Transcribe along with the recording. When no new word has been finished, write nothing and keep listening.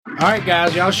All right,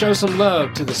 guys, y'all show some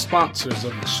love to the sponsors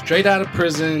of the Straight Outta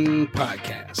Prison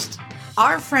podcast.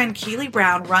 Our friend Keely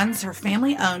Brown runs her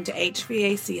family-owned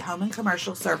HVAC home and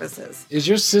commercial services. Is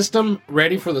your system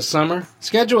ready for the summer?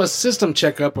 Schedule a system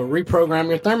checkup or reprogram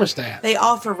your thermostat. They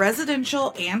offer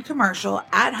residential and commercial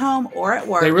at home or at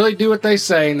work. They really do what they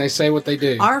say, and they say what they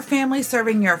do. Our family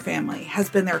serving your family has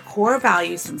been their core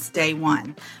value since day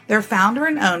one. Their founder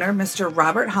and owner, Mr.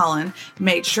 Robert Holland,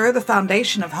 made sure the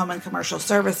foundation of home and commercial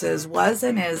services was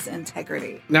and is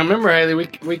integrity. Now, remember, Haley,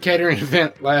 we catered an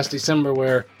event last December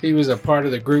where he was a part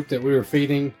of the group that we were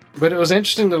feeding. But it was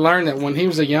interesting to learn that when he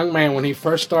was a young man, when he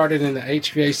first started in the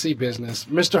HVAC business,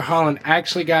 Mr. Holland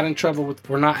actually got in trouble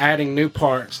for not adding new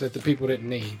parts that the people didn't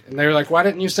need. And they were like, "Why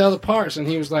didn't you sell the parts?" And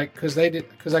he was like, "Because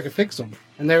I could fix them."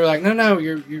 And they were like, "No,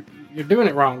 you're doing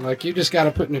it wrong. Like, you just got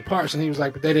to put new parts." And he was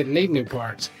like, "But they didn't need new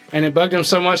parts." And it bugged him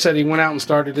so much that he went out and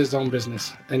started his own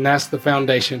business. And that's the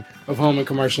foundation of home and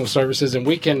commercial services. And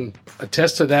we can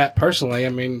attest to that personally. I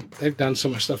mean, they've done so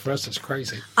much stuff for us. It's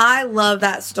crazy. I love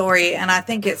that story. And I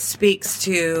think it speaks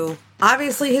to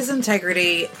obviously his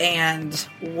integrity and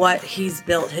what he's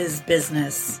built his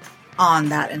business on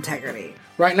that integrity.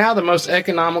 Right now, the most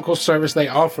economical service they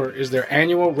offer is their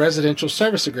annual residential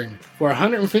service agreement. For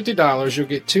 $150, you'll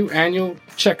get 2 annual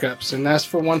checkups, and that's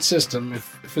for one system.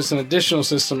 If it's an additional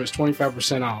system, it's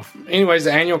 25% off. Anyways,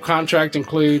 the annual contract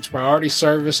includes priority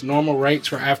service, normal rates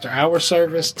for after-hour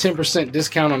service, 10%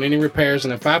 discount on any repairs,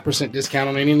 and a 5% discount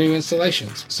on any new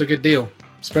installations. It's a good deal,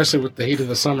 especially with the heat of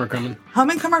the summer coming. Home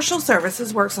and Commercial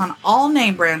Services works on all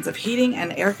name brands of heating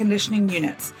and air conditioning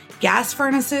units, gas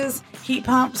furnaces, heat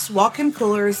pumps, walk-in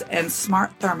coolers, and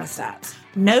smart thermostats.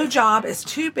 No job is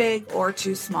too big or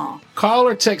too small. Call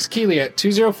or text Keely at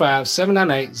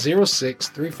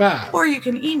 205-798-0635. Or you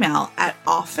can email at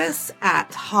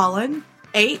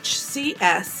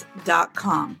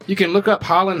office@hollandhcs.com. You can look up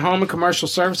Holland Home and Commercial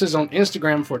Services on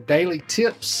Instagram for daily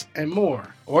tips and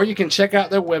more. Or you can check out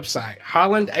their website,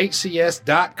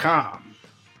 hollandhcs.com.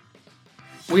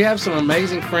 We have some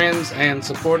amazing friends and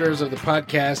supporters of the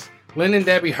podcast. Lynn and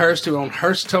Debbie Hurst, who own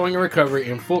Hurst Towing and Recovery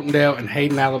in Fultondale and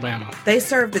Hayden, Alabama. They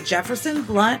serve the Jefferson,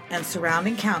 Blount, and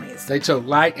surrounding counties. They tow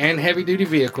light and heavy-duty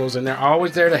vehicles, and they're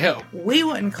always there to help. We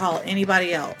wouldn't call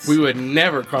anybody else. We would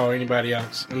never call anybody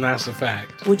else, and that's a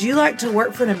fact. Would you like to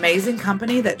work for an amazing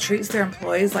company that treats their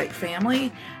employees like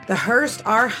family? The Hurst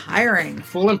are hiring.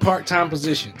 Full and part-time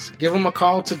positions. Give them a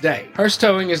call today. Hurst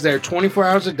Towing is there 24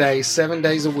 hours a day, 7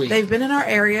 days a week. They've been in our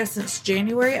area since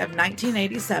January of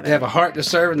 1987. They have a heart to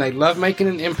serve, and they love making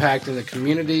an impact in the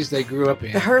communities they grew up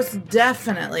in. The Hursts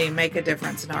definitely make a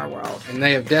difference in our world. And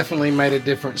they have definitely made a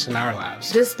difference in our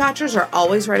lives. Dispatchers are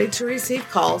always ready to receive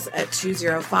calls at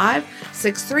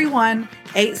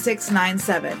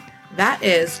 205-631-8697. That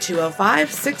is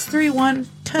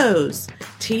 205-631-TOWS.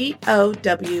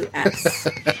 TOWS.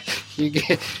 You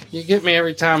get me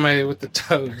every time with the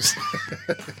toes.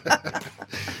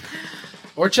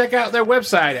 Or check out their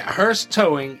website at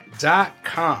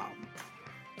hursttowing.com.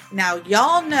 Now,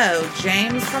 y'all know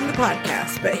James from the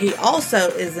podcast, but he also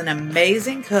is an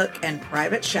amazing cook and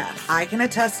private chef. I can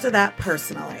attest to that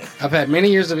personally. I've had many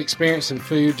years of experience in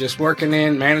food, just working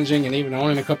in, managing, and even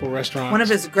owning a couple restaurants. One of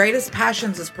his greatest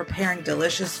passions is preparing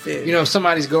delicious food. You know, if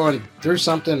somebody's going through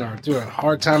something or through a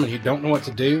hard time and you don't know what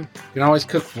to do, you can always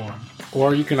cook for them.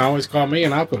 Or you can always call me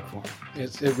and I'll cook for them.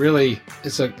 It's a great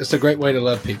way to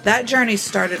love people. That journey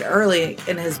started early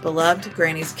in his beloved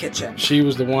Granny's kitchen. She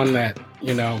was the one that,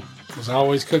 was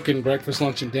always cooking breakfast,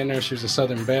 lunch, and dinner. She was a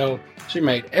Southern belle. She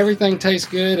made everything taste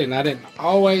good, and I didn't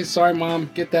always, sorry, Mom,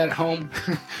 get that at home.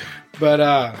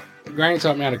 But Granny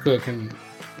taught me how to cook, and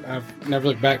I've never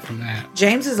looked back from that.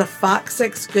 James is a Fox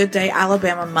 6 Good Day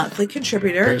Alabama monthly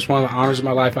contributor. It's one of the honors of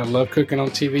my life. I love cooking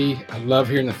on TV. I love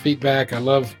hearing the feedback. I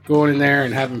love going in there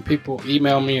and having people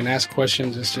email me and ask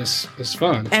questions. It's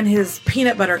fun. And his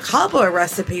peanut butter cobbler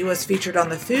recipe was featured on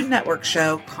the Food Network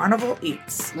show Carnival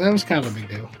Eats. That was kind of a big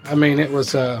deal. I mean, it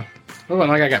was... it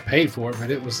wasn't like I got paid for it,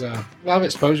 but it was a lot of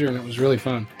exposure, and it was really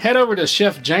fun. Head over to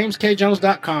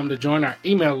chefjameskjones.com to join our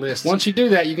email list. Once you do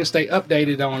that, you can stay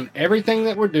updated on everything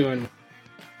that we're doing.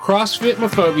 CrossFit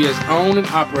Mophobia is owned and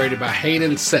operated by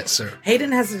Hayden Setzer.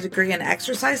 Hayden has a degree in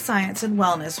exercise science and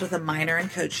wellness with a minor in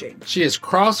coaching. She is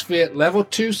CrossFit Level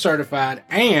 2 certified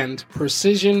and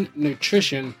Precision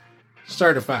Nutrition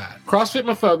certified. CrossFit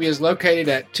Mophobia is located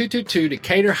at 222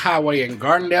 Decatur Highway in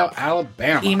Gardendale,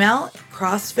 Alabama. Email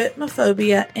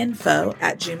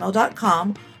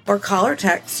crossfitmophobiainfo@gmail.com or call or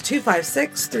text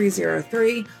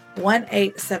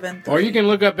 256-303-1873. Or you can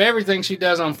look up everything she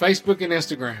does on Facebook and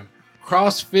Instagram.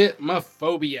 CrossFit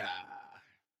Mophobia.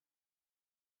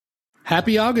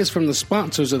 Happy August from the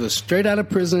sponsors of the Straight Outta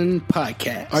Prison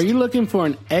podcast. Are you looking for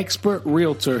an expert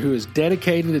realtor who is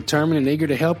dedicated, determined, and eager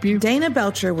to help you? Dana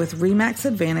Belcher with RE/MAX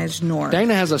Advantage North.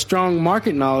 Dana has a strong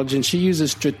market knowledge, and she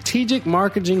uses strategic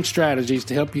marketing strategies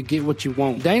to help you get what you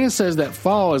want. Dana says that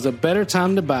fall is a better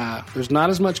time to buy. There's not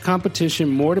as much competition,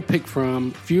 more to pick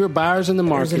from, fewer buyers in the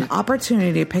market. There's an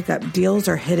opportunity to pick up deals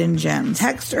or hidden gems.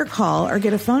 Text or call or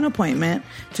get a phone appointment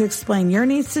to explain your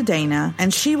needs to Dana,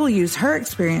 and she will use her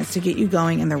experience to get you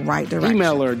going in the right direction.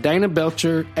 Email her,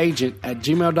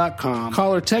 danabelcheragent@gmail.com.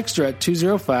 Call or text her at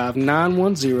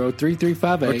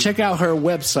 205-910-3358. Or check out her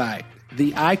website,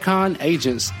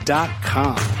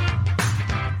 theiconagents.com.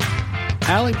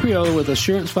 Alec Priola with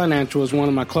Assurance Financial is one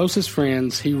of my closest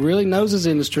friends. He really knows his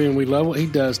industry, and we love what he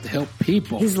does to help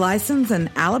people. He's licensed in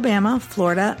Alabama,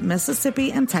 Florida,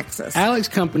 Mississippi, and Texas. Alec's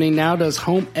company now does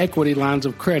home equity lines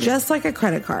of credit. Just like a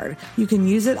credit card, you can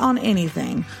use it on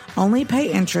anything. Only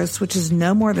pay interest, which is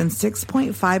no more than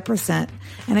 6.5%,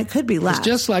 and it could be less. It's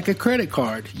just like a credit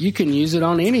card. You can use it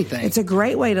on anything. It's a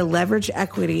great way to leverage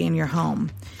equity in your home.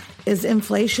 Is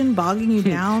inflation bogging you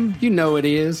down? You know it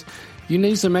is. You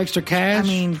need some extra cash? I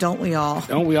mean, don't we all?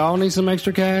 Don't we all need some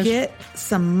extra cash? Get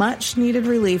some much-needed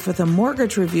relief with a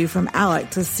mortgage review from Alec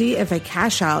to see if a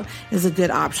cash out is a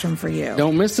good option for you.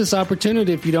 Don't miss this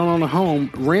opportunity if you don't own a home.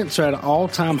 Rents are at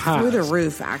all-time highs. Through the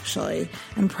roof, actually.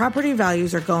 And property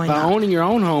values are going up. By owning your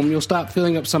own home, you'll stop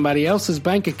filling up somebody else's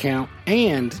bank account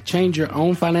and change your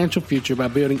own financial future by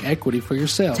building equity for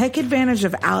yourself. Take advantage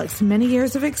of Alec's many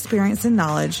years of experience and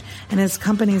knowledge and his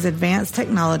company's advanced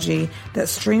technology that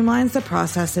streamlines the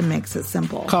process and makes it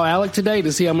simple. Call Alec today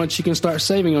to see how much you can start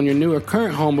saving on your new or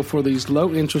current home before these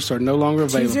low interests are no longer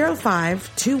available.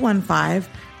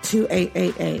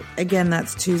 205-215-2888. Again,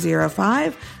 that's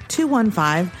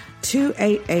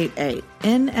 205-215-2888.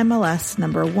 NMLS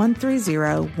number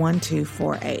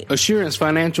 1301248. Assurance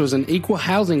Financial is an equal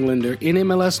housing lender.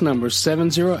 NMLS number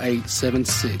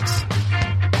 70876.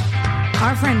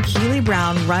 Our friend Keely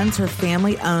Brown runs her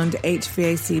family-owned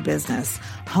HVAC business,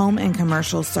 Home and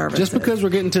Commercial Services. Just because we're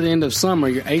getting to the end of summer,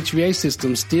 your HVAC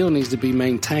system still needs to be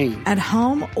maintained. At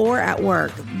home or at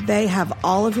work, they have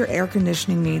all of your air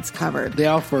conditioning needs covered. They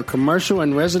offer commercial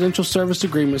and residential service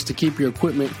agreements to keep your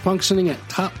equipment functioning at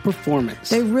top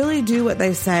performance. They really do what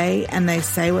they say, and they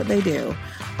say what they do.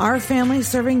 Our family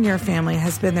serving your family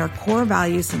has been their core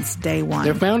value since day one.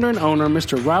 Their founder and owner,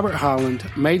 Mr. Robert Holland,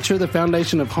 made sure the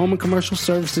foundation of Home and Commercial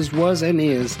Services was and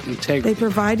is integrity. They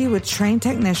provide you with trained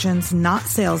technicians, not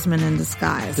salesmen in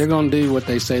disguise. They're going to do what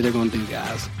they say they're going to do,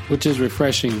 guys, which is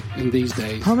refreshing in these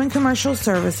days. Home and Commercial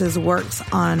Services works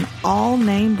on all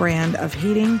name brand of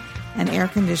heating and air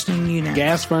conditioning units.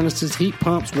 Gas furnaces, heat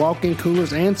pumps, walk-in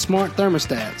coolers, and smart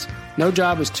thermostats. No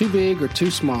job is too big or too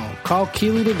small. Call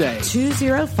Keely today.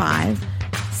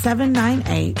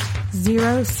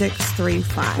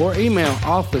 205-798-0635. Or email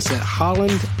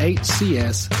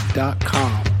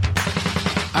office@hollandhcs.com.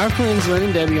 Our friends Lynn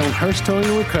and Debbie own Hearst Towing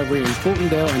and Recovery in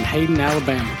Fultondale and Hayden,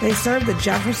 Alabama. They serve the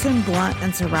Jefferson, Blount,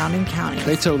 and surrounding counties.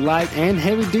 They tow light and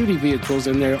heavy-duty vehicles,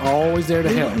 and they're always there to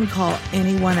help. We wouldn't call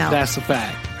anyone else. That's a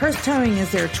fact. Hearst Towing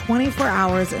is there 24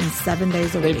 hours and 7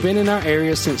 days a week. They've been in our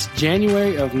area since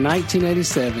January of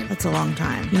 1987. That's a long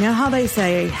time. You know how they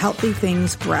say healthy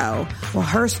things grow? Well,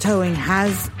 Hearst Towing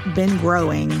has been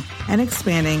growing and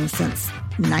expanding since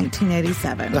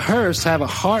 1987. The Hearsts have a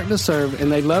heart to serve, and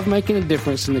they love making a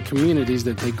difference in the communities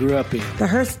that they grew up in. The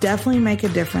Hearsts definitely make a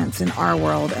difference in our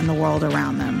world and the world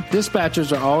around them.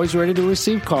 Dispatchers are always ready to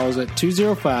receive calls at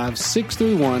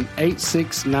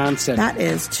 205-631-8697. That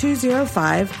is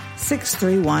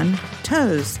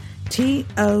 205-631-TOWS.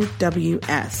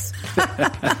 TOWS.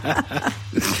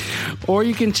 Or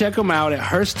you can check them out at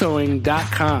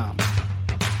HearstTowing.com.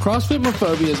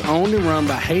 CrossFitmophobia is owned and run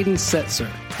by Hayden Setzer.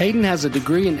 Hayden has a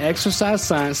degree in exercise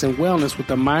science and wellness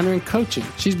with a minor in coaching.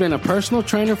 She's been a personal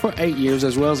trainer for 8 years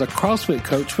as well as a CrossFit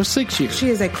coach for 6 years. She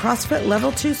is a CrossFit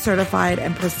Level 2 certified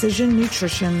and Precision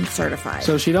Nutrition certified.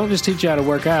 So she don't just teach you how to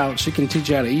work out, she can teach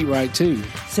you how to eat right too.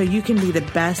 So you can be the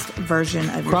best version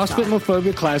of yourself.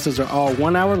 CrossFitmophobia classes are all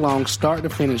 1 hour long, start to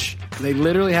finish. They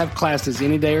literally have classes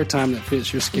any day or time that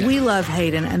fits your schedule. We love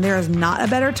Hayden, and there is not a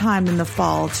better time than the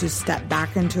fall to step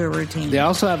back into a routine. They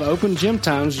also have open gym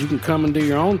times. You can come and do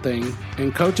your own thing,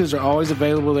 and coaches are always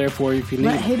available there for you if you need.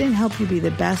 Let Hayden help you be the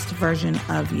best version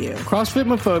of you.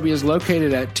 CrossFitmophobia is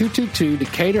located at 222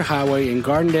 Decatur Highway in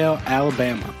Gardendale,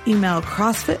 Alabama. Email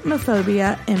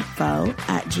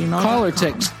CrossFitmophobia.info@gmail.com. Call or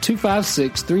text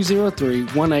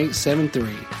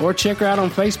 256-303-1873. Or check her out on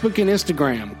Facebook and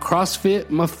Instagram,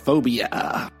 CrossFitmophobia.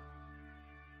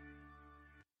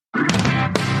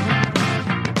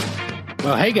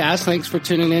 Well, hey guys, thanks for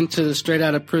tuning in to the Straight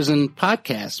Outta Prison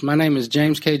podcast. My name is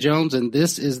James K. Jones, and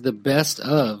this is the best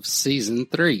of season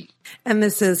 3. And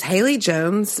this is Haley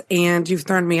Jones, and you've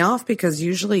thrown me off because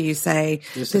usually you say,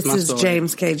 this is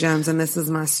James K. Jones, and this is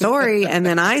my story. And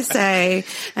then I say,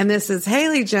 and this is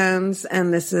Haley Jones,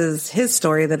 and this is his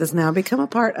story that has now become a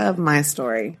part of my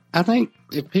story. I think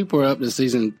if people are up to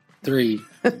season 3,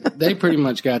 they pretty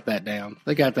much got that down.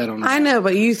 They got that on. I know,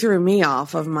 but you threw me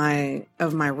off of my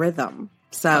rhythm.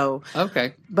 So,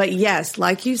 okay. But yes,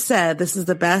 like you said, this is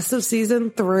the best of season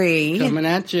 3. Coming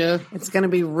at you. It's going to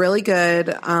be really good.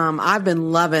 I've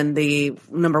been loving the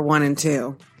number 1 and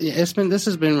 2. Yeah, this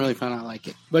has been really fun. I like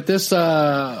it. But this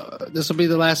will be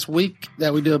the last week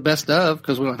that we do a best of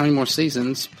because we don't have any more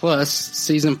seasons. Plus,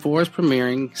 season 4 is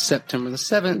premiering September the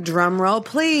 7th. Drum roll,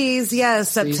 please.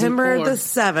 Yes, September the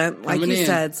 7th. Like you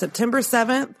said, September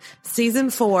 7th, season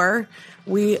 4.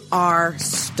 We are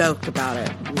stoked about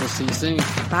it. We'll see you soon.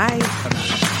 Bye.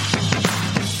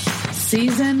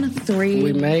 Season 3.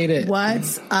 We made it.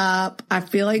 What's up? I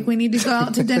feel like we need to go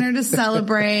out to dinner to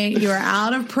celebrate. You are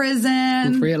out of prison.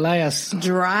 I'm free at last.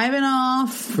 Driving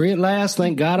off. Free at last.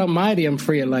 Thank God Almighty I'm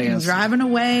free at last. Driving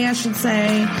away, I should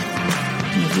say.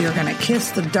 You're going to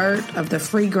kiss the dirt of the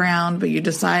free ground, but you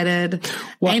decided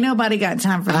ain't nobody got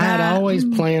time for that. I had always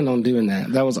planned on doing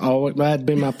that. That had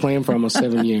been my plan for almost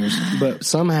 7 years. But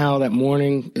somehow that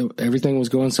morning, everything was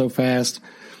going so fast.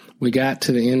 We got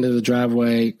to the end of the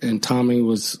driveway and Tommy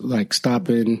was like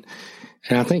stopping.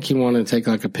 And I think he wanted to take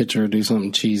like a picture or do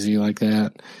something cheesy like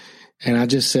that. And I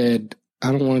just said,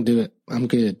 I don't want to do it. I'm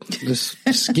good.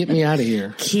 Just get me out of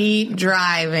here. Keep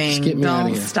driving. Just get me out of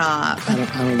here. Don't stop. I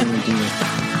don't want to do it.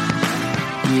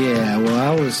 Yeah, well,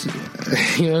 I was,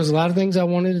 there's a lot of things I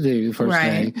wanted to do the first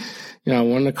day. I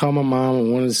wanted to call my mom. I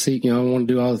wanted to see, I wanted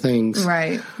to do all the things.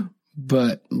 Right.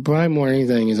 But probably more than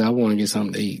anything is I want to get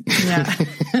something to eat. Yeah.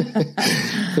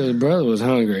 Because brother was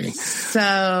hungry.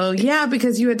 So, yeah,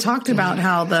 because you had talked about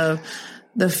how the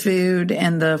food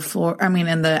and the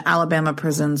in the Alabama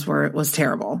prisons was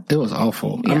terrible. It was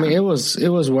awful. Yeah. I mean, it was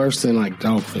worse than like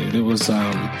dog food. It was,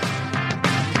 and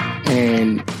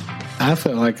I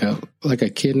felt like a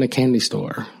kid in a candy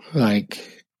store.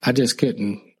 Like I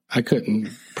couldn't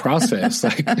process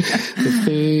like the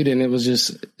food, and it was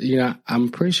just, I'm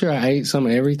pretty sure I ate some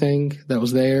of everything that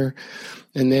was there.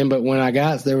 And then, but when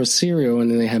there was cereal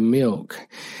and then they had milk.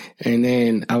 And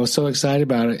then I was so excited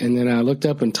about it. And then I looked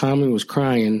up and Tommy was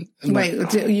crying.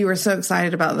 Wait, you were so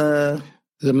excited about the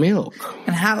milk.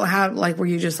 And how were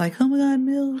you just like, oh my God,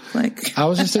 milk? Like, I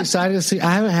was just excited to see.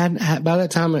 I haven't had, by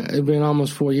that time, it had been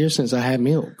almost 4 years since I had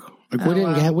milk. Like we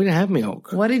didn't have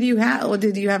milk. What did you have? Well,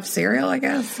 did you have cereal, I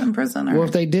guess, in prison? Or? Well,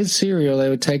 if they did cereal, they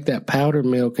would take that powdered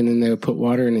milk and then they would put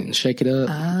water in it and shake it up.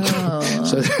 Oh.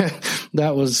 So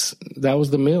that was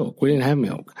the milk. We didn't have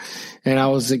milk. And I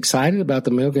was excited about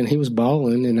the milk and he was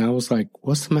bawling and I was like,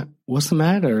 what's the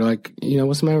matter? Like,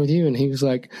 what's the matter with you? And he was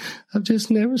like, I've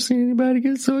just never seen anybody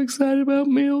get so excited about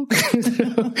milk.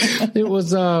 It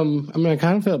was, I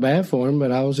kind of felt bad for him,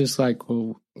 but I was just like,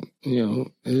 well, I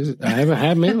haven't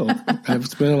had milk.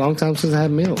 It's been a long time since I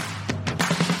had milk.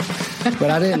 But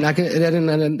I didn't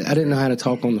know how to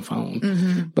talk on the phone.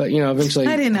 Mm-hmm. But, eventually.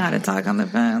 I didn't know how to talk on the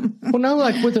phone. Well, no,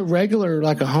 like with a regular,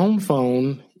 like a home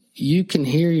phone, you can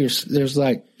hear you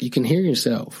can hear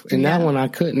yourself. And that one I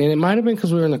couldn't. And it might have been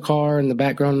because we were in the car and the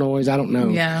background noise. I don't know.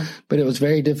 Yeah. But it was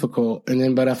very difficult.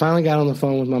 But I finally got on the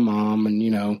phone with my mom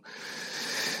and,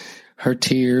 her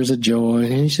tears of joy.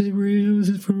 And she said, real, is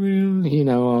it for real?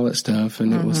 All that stuff.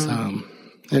 And it was,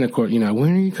 and of course,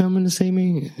 when are you coming to see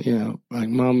me? Like,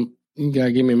 Mom, you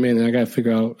gotta give me a minute. I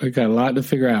got a lot to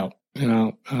figure out.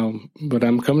 But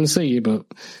I'm coming to see you. But,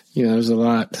 there's a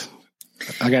lot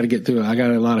I got to get through it. I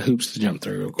got a lot of hoops to jump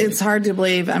through real quick. It's hard to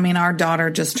believe. I mean, our daughter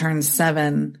just turned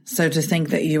 7. So to think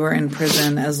that you were in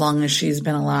prison as long as she's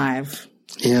been alive.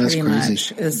 Yeah, that's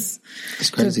crazy. It's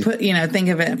crazy. To put, think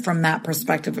of it from that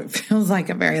perspective. It feels like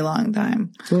a very long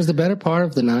time. It was the better part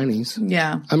of the 90s.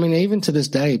 Yeah. I mean, even to this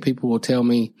day, people will tell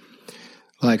me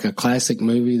like a classic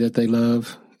movie that they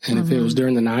love. And if it was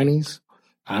during the 90s,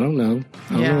 I don't know.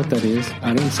 I don't know what that is.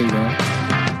 I didn't see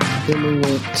that. Then we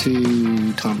went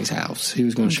to Tommy's house. He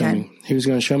was going to show me. He was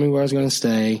going to show me where I was going to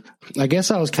stay. I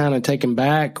guess I was kind of taken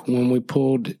back when we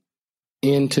pulled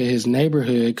into his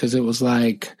neighborhood because it was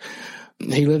like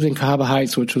he lived in Cahaba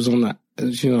Heights, which was on the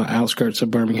outskirts of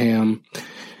Birmingham.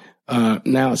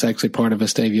 Now it's actually part of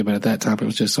Vestavia, but at that time it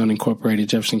was just unincorporated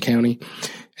Jefferson County,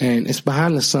 and it's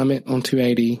behind the Summit on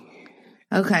 280.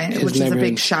 Okay, which is a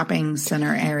big shopping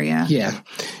center area. Yeah,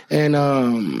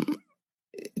 and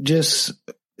just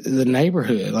the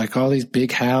neighborhood, like all these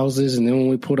big houses. And then when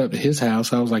we pulled up to his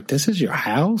house, I was like, this is your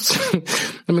house? I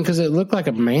mean, because it looked like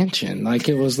a mansion. Like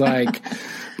it was like,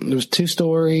 it was 2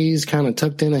 stories, kind of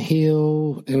tucked in a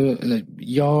hill,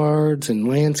 yards and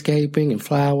landscaping and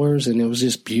flowers. And it was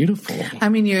just beautiful. I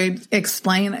mean,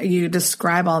 you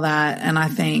describe all that. And I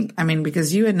think, I mean,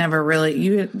 because you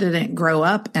didn't grow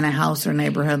up in a house or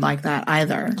neighborhood like that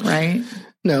either, right?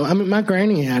 No, I mean, my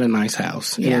granny had a nice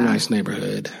house in a nice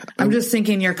neighborhood. I'm just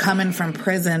thinking you're coming from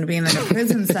prison, being in a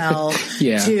prison cell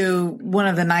to one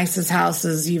of the nicest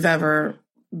houses you've ever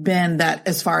been, that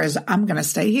as far as I'm going to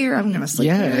stay here, I'm going to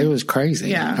sleep here. Yeah, it was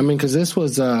crazy. Yeah. I mean, because this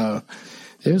was, it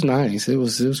was nice. It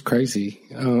was crazy.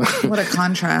 What a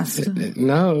contrast.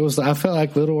 I felt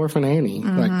like Little Orphan Annie,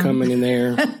 like coming in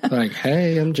there, like,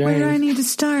 hey, I'm James. Where do I need to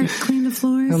start? Clean the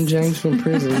floors? I'm James from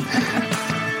prison.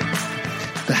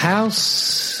 The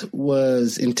house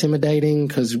was intimidating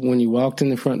because when you walked in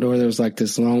the front door, there was like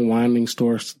this long winding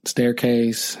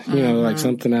staircase, like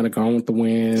something out of Gone with the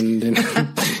Wind, and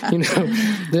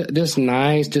just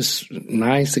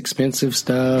nice, expensive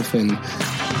stuff. And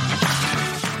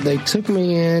they took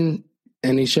me in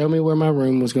and he showed me where my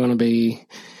room was going to be.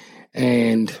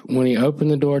 And when he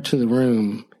opened the door to the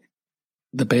room,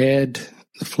 the bed,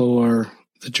 the floor,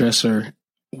 the dresser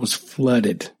was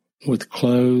flooded with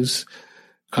clothes,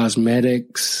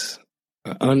 cosmetics,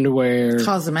 underwear.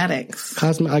 Cosmetics.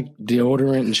 Like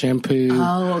deodorant and shampoo.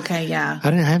 Oh, okay, yeah. I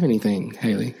didn't have anything,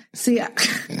 Haley. See,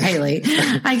 Haley,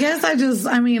 I guess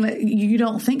you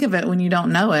don't think of it when you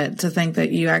don't know it, to think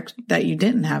that you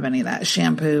didn't have any of that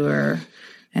shampoo or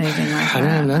anything like that. I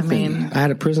didn't have nothing. I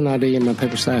had a prison ID in my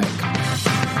paper sack.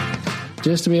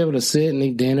 Just to be able to sit and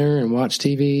eat dinner and watch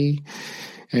TV.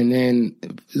 And then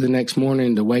the next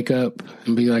morning to wake up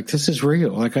and be like, this is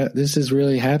real. Like, this is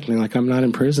really happening. Like, I'm not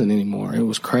in prison anymore. It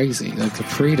was crazy. Like, the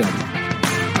freedom.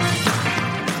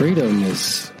 Freedom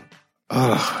is,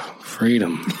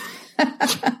 freedom.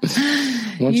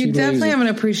 You definitely have an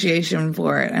appreciation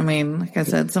for it. I mean, like I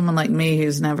said, someone like me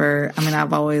who's never,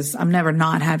 I've never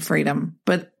not had freedom.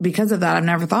 But because of that, I've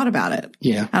never thought about it.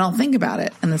 Yeah. I don't think about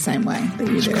it in the same way that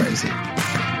you do. It's crazy.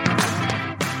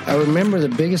 I remember the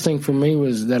biggest thing for me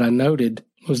was that I noted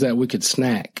was that we could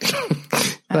snack.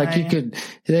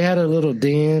 They had a little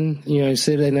den,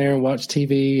 sit in there and watch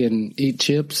TV and eat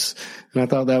chips. And I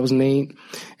thought that was neat.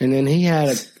 And then he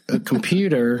had a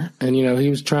computer and, he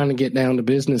was trying to get down to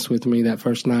business with me that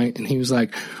first night. And he was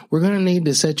like, we're going to need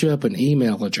to set you up an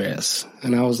email address.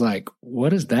 And I was like,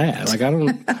 what is that? Like, I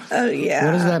don't, oh yeah.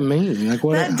 What does that mean? Like,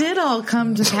 that did all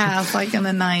come to pass like in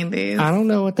the 90s. I don't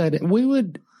know what that is.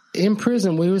 In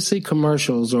prison, we would see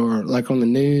commercials or like on the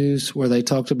news where they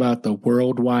talked about the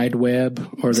World Wide Web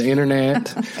or the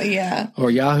internet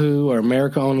or Yahoo or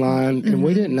America Online. And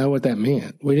we didn't know what that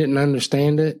meant. We didn't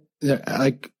understand it.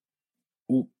 Like,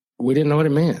 we didn't know what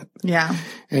it meant. Yeah.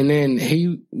 And then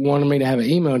he wanted me to have an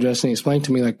email address and he explained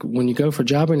to me, like, when you go for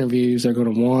job interviews, they're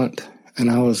going to want,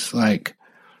 and I was like,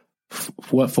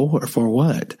 what for? For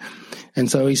what? And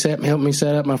so he helped me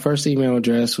set up my first email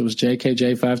address. It was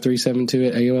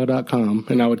jkj5372@AOL.com.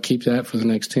 And I would keep that for the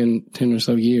next 10 or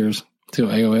so years till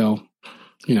AOL,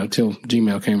 till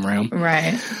Gmail came around.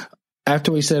 Right.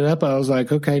 After we set it up, I was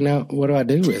like, okay, now what do I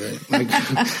do with it? Like,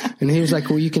 and he was like,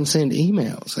 well, you can send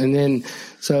emails. And then,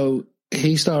 so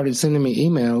he started sending me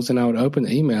emails and I would open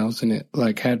the emails and it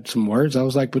like had some words. I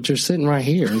was like, but you're sitting right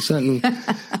here. It's something,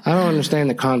 I don't understand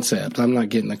the concept. I'm not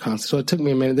getting the concept. So it took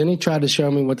me a minute. Then he tried to show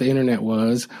me what the internet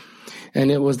was. And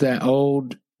it was the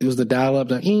dial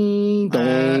up, like,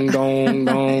 dong, dong,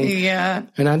 dong. Yeah.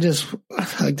 And I just,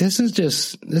 like, this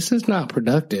is not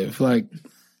productive. Like,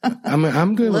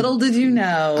 I'm good. Little did you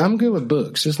know. I'm good with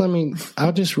books.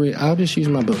 I'll just use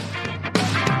my book.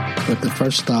 But the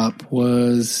first stop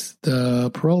was the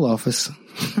parole office.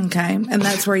 Okay. And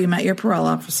that's where you met your parole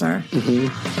officer.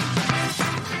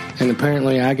 Mm-hmm. And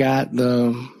apparently I got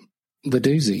the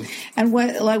doozy. And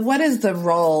what is the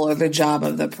role or the job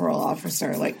of the parole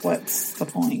officer? Like, what's the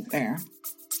point there?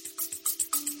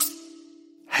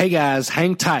 Hey guys,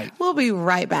 hang tight. We'll be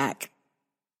right back.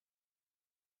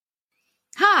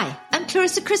 Hi, I'm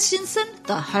Clarissa Christensen,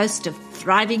 the host of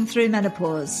Thriving Through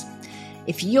Menopause.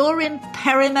 If you're in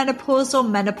perimenopause or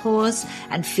menopause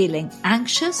and feeling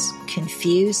anxious,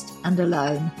 confused, and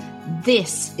alone,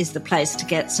 this is the place to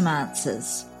get some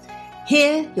answers.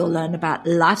 Here, you'll learn about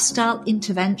lifestyle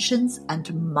interventions and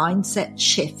mindset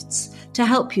shifts to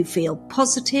help you feel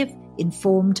positive,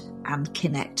 informed, and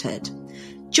connected.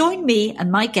 Join me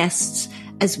and my guests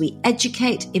as we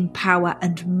educate, empower,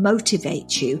 and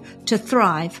motivate you to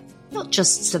thrive, not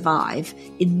just survive,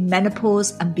 in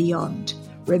menopause and beyond.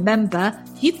 Remember,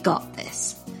 you've got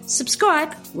this.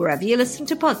 Subscribe wherever you listen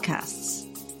to podcasts.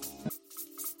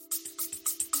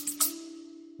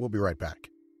 We'll be right back.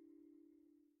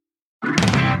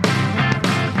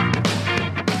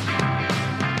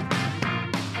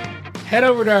 Head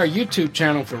over to our YouTube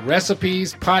channel for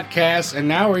recipes, podcasts, and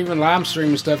now we're even live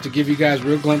streaming stuff to give you guys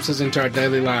real glimpses into our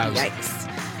daily lives.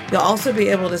 Yikes. You'll also be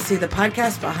able to see the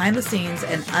podcast behind the scenes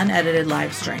and unedited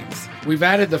live streams. We've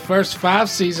added the first 5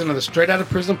 seasons of the Straight Outta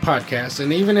Prison podcast,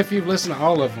 and even if you've listened to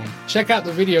all of them, check out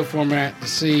the video format to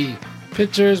see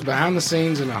pictures, behind the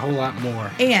scenes, and a whole lot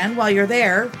more. And while you're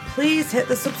there, please hit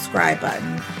the subscribe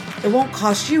button. It won't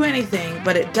cost you anything,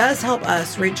 but it does help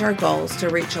us reach our goals to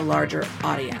reach a larger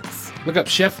audience. Look up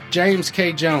Chef James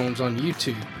K. Jones on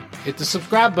YouTube. Hit the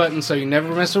subscribe button so you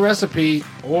never miss a recipe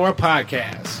or a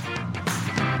podcast.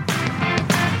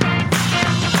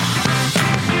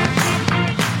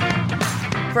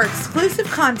 For exclusive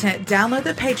content, download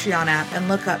the Patreon app and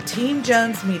look up Team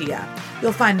Jones Media.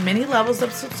 You'll find many levels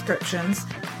of subscriptions,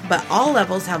 but all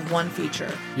levels have one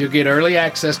feature. You'll get early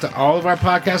access to all of our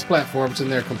podcast platforms,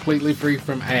 and they're completely free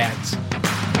from ads.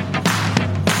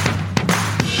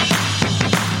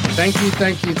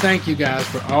 Thank you guys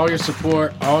for all your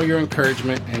support, all your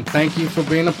encouragement, and thank you for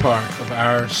being a part of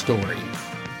our story.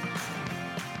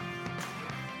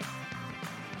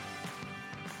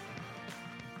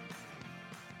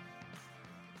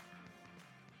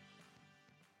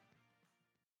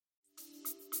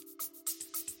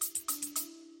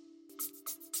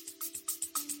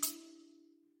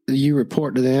 You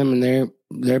report to them, and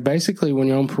they're basically, when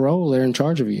you're on parole, they're in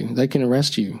charge of you. They can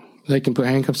arrest you. They can put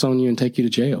handcuffs on you and take you to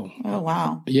jail. Oh,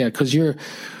 wow. Yeah, because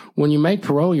when you make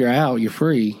parole, you're out, you're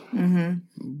free. Mm-hmm.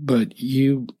 But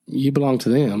you belong to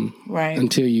them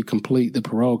until you complete the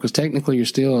parole, because technically you're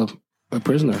still a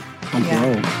prisoner on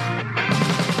parole.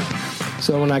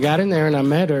 So when I got in there and I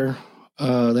met her,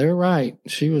 they were right.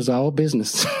 She was all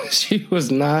business. She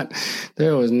was not,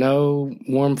 there was no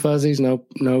warm fuzzies, no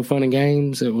fun and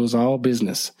games. It was all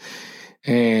business.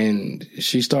 And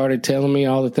she started telling me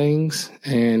all the things,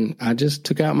 and I just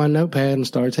took out my notepad and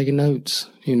started taking notes.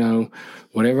 You know,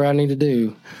 whatever I need to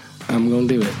do, I'm going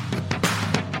to do it.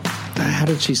 How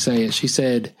did she say it? She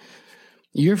said,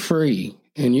 you're free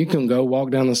and you can go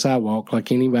walk down the sidewalk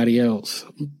like anybody else,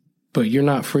 but you're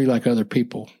not free like other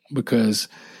people because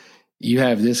you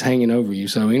have this hanging over you.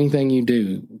 So anything you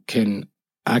do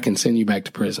I can send you back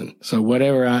to prison. So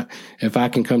if I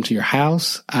can come to your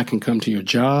house, I can come to your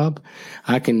job,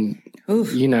 I can,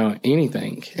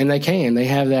 anything. And they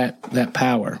have that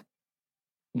power.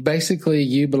 Basically,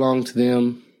 you belong to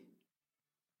them,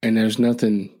 and there's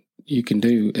nothing you can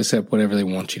do except whatever they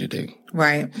want you to do.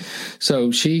 Right.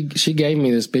 So she gave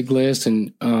me this big list,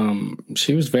 and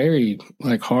she was very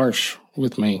harsh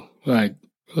with me. Like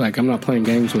I'm not playing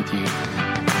games with you.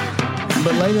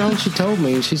 But later on, she told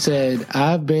me, she said,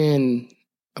 I've been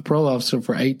a parole officer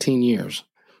for 18 years.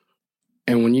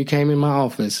 And when you came in my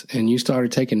office and you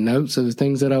started taking notes of the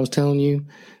things that I was telling you,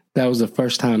 that was the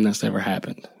first time that's ever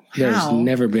happened. There's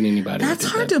never been anybody. That's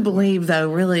hard to believe, though,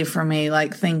 really, for me,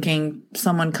 thinking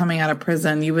someone coming out of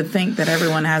prison, you would think that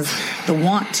everyone has the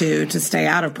want to stay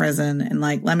out of prison and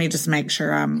let me just make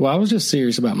sure Well, I was just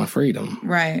serious about my freedom.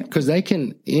 Right. Because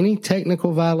any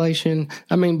technical violation,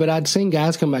 but I'd seen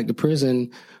guys come back to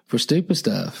prison for stupid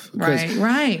stuff. Right,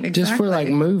 exactly. Just for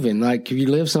moving. If you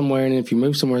live somewhere and if you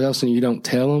move somewhere else and you don't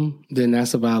tell them, then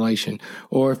that's a violation.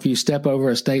 Or if you step over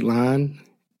a state line,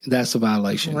 that's a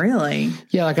violation. Really?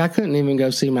 Yeah, I couldn't even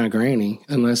go see my granny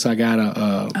unless I got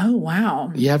oh,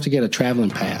 wow. You have to get a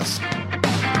traveling pass.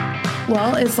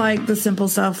 Well, it's the simple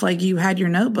stuff, you had your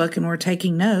notebook and were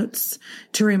taking notes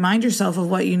to remind yourself of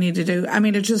what you need to do.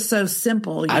 It's just so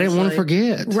simple. Usually. I didn't want to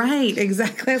forget. Right,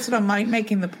 exactly. That's what I'm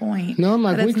making the point. No,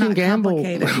 we can gamble.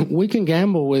 We can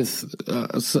gamble with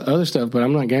other stuff, but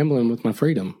I'm not gambling with my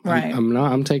freedom. Right.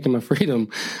 I'm taking my freedom.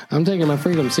 I'm taking my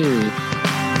freedom serious.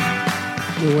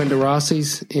 We went to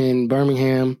Rossi's in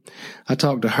Birmingham. I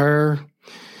talked to her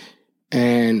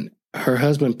and her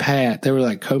husband, Pat. They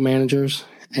were co-managers,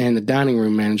 and the dining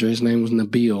room manager, his name was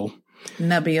Nabil.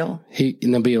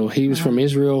 Nabil. He was from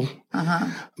Israel,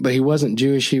 but he wasn't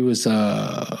Jewish. He was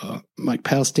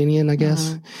Palestinian, I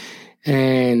guess.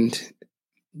 And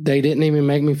they didn't even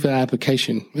make me fill an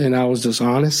application. And I was just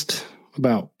honest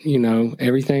about,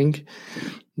 everything.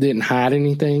 Didn't hide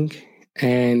anything.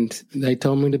 And they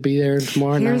told me to be there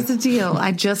tomorrow night. Here's the deal.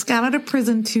 I just got out of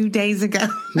prison 2 days ago.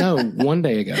 No, 1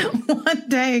 day ago. 1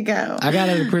 day ago. I got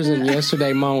out of prison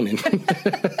yesterday morning.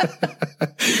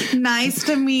 Nice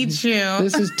to meet you.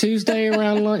 This is Tuesday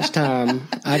around lunchtime.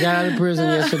 I got out of prison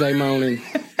yesterday morning.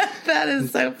 That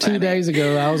is so funny. 2 days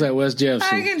ago, I was at West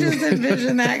Jefferson. I can just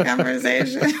envision that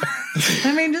conversation.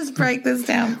 Let me just break this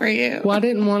down for you. Well, I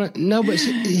didn't want to. No, but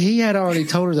he had already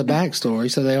told her the backstory,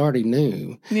 so they already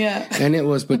knew. Yeah. And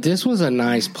but this was a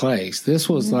nice place. This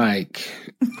was like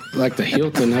the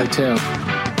Hilton Hotel.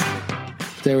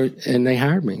 They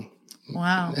hired me.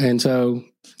 Wow. And so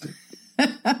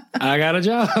I got a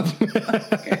job.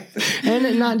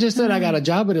 And not just that I got a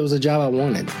job, but it was a job I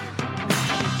wanted.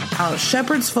 Oh,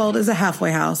 Shepherd's Fold is a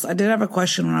halfway house. I did have a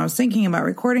question when I was thinking about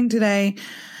recording today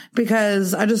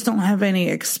because I just don't have any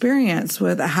experience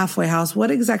with a halfway house.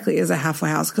 What exactly is a halfway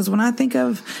house? Because when I think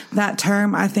of that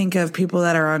term, I think of people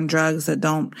that are on drugs that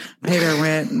don't pay their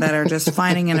rent, that are just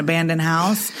finding an abandoned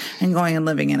house and going and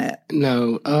living in it.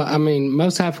 No, I mean,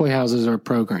 most halfway houses are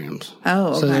programs. Oh,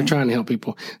 okay. So they're trying to help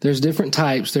people. There's different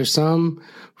types. There's some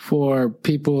for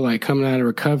people like coming out of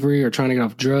recovery or trying to get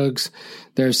off drugs.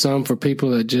 There's some for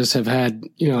people that just have had,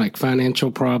 like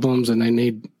financial problems and they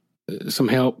need some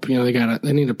help.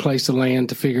 They need a place to land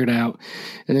to figure it out.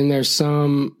 And then there's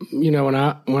some, when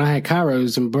I had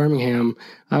Kairos in Birmingham,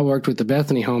 I worked with the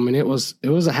Bethany home, and it was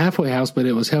a halfway house, but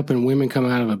it was helping women come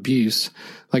out of abuse.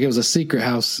 Like it was a secret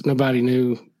house. Nobody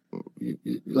knew.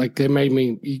 Like they made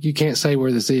me, you can't say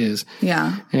where this is.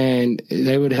 Yeah. And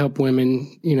they would help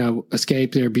women,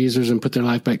 escape their abusers and put their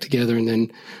life back together and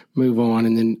then move on.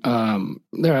 And then,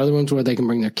 there are other ones where they can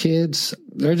bring their kids.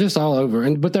 They're just all over.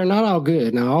 But they're not all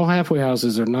good. Now, all halfway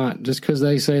houses are not. Just because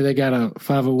they say they got a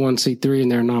 501c3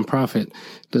 and they're a nonprofit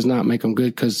does not make them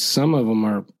good, because some of them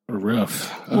are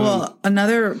rough. Well,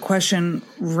 another question,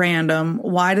 random.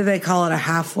 Why do they call it a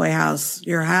halfway house?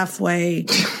 You're halfway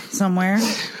somewhere?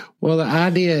 Well, the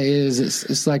idea is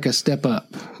it's like a step up.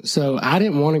 So I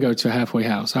didn't want to go to a halfway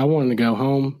house. I wanted to go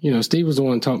home. Steve was the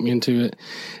one who talked me into it.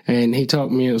 And he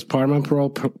talked me, it was part of my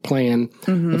parole plan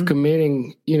of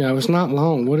committing, it's not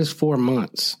long. What is 4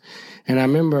 months? And I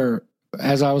remember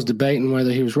as I was debating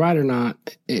whether he was right or not,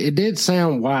 it did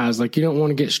sound wise. Like, you don't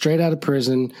want to get straight out of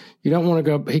prison. You don't want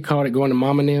to go, he called it going to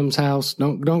Mama Nim's house.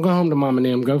 Don't go home to Mama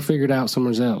Nim. Go figure it out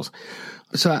somewhere else.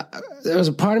 So there was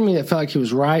a part of me that felt like he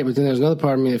was right, but then there was another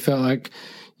part of me that felt like,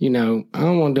 I don't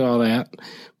want to do all that.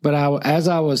 But as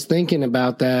I was thinking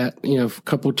about that, a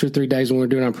couple, 2 or 3 days when we were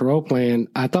doing our parole plan,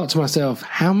 I thought to myself,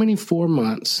 how many 4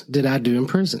 months did I do in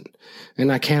prison?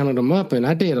 And I counted them up, and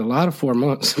I did a lot of 4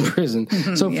 months in prison.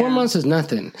 So 4 months is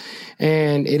nothing.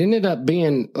 And it ended up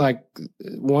being like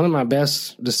one of my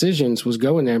best decisions was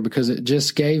going there, because it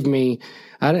just gave me,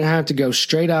 I didn't have to go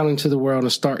straight out into the world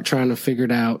and start trying to figure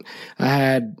it out. I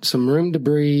had some room to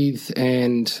breathe,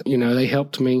 and, they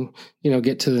helped me,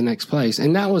 get to the next place.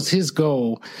 And that was his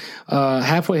goal.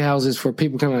 Halfway houses for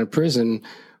people coming out of prison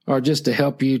are just to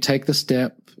help you take the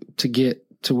step to get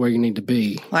to where you need to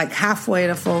be. Like halfway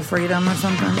to full freedom or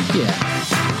something?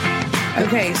 Yeah.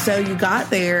 Okay, so you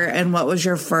got there, and what was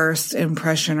your first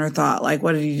impression or thought? Like,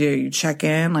 what did you do? You check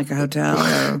in like a hotel?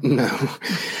 Or? No.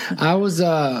 I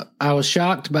was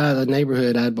shocked by the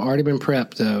neighborhood. I'd already been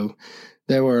prepped, though.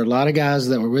 There were a lot of guys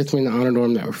that were with me in the honor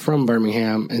dorm that were from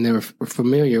Birmingham, and they were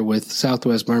familiar with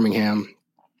Southwest Birmingham.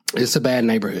 It's a bad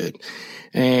neighborhood.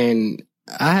 And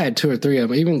I had 2 or 3 of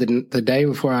them, even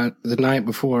the night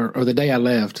before, or the day I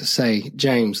left, say,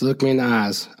 James, look me in the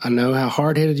eyes. I know how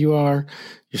hard-headed you are.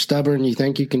 You're stubborn. You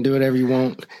think you can do whatever you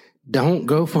want. Don't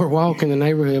go for a walk in the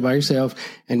neighborhood by yourself,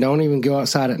 and don't even go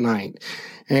outside at night.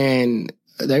 And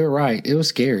they were right. It was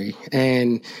scary.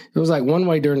 And it was like one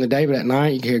way during the day, but at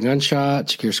night you could hear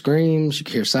gunshots, you could hear screams, you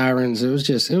could hear sirens. It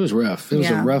was rough. It was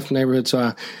a rough neighborhood.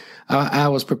 So I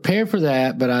was prepared for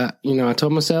that, but I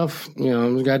told myself,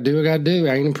 I got to do what I got to do.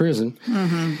 I ain't in prison.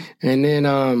 Mm-hmm. And then,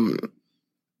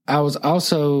 I was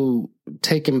also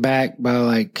taken back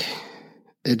by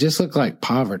it just looked like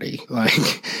poverty. Like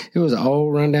it was an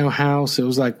old rundown house. It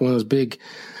was like one of those big,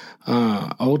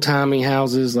 old timey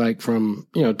houses, like from,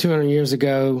 200 years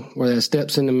ago, where there are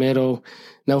steps in the middle,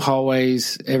 no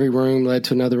hallways. Every room led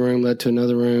to another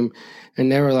room,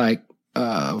 And there were like,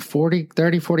 40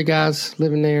 guys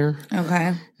living there.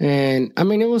 Okay. And I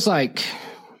mean, it was like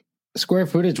square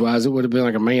footage wise, it would have been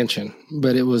like a mansion,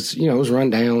 but it was, it was run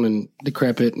down and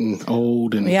decrepit and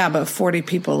old. And yeah, but 40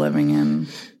 people living in.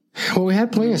 Well, we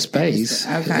had plenty of space.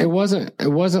 Okay. It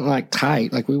wasn't like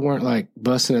tight. Like we weren't like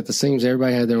busting at the seams.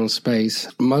 Everybody had their own space.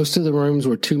 Most of the rooms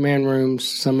were 2-man rooms.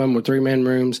 Some of them were 3-man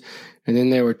rooms. And then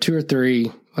there were 2 or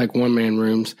 3 like 1-man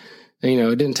rooms. And,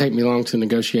 it didn't take me long to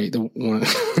negotiate the one.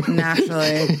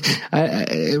 Naturally.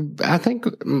 I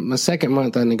think my second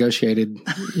month I negotiated,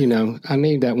 I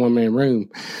need that 1-man room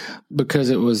because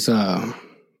it was a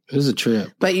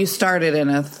trip. But you started in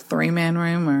a 3-man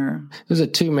room, or? It was a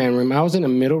 2-man room. I was in a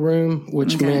middle room,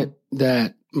 which meant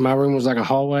that my room was like a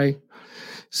hallway.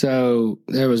 So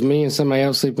there was me and somebody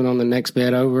else sleeping on the next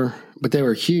bed over, but they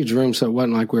were huge rooms, so it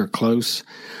wasn't like we were close.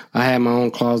 I had my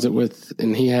own closet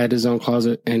and he had his own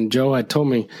closet, and Joe had told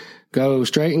me, go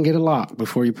straight and get a lock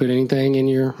before you put anything in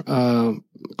your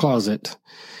closet.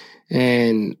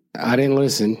 And I didn't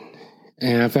listen,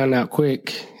 and I found out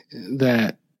quick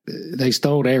that they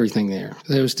stole everything there.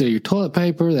 They would steal your toilet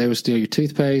paper. They would steal your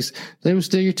toothpaste. They would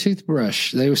steal your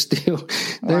toothbrush. They would steal,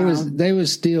 they would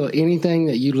steal anything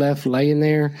that you left laying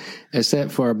there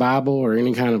except for a Bible or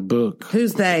any kind of book.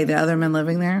 Who's they? The other men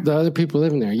living there? The other people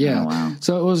living there. Yeah. Oh, wow.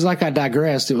 So it was like I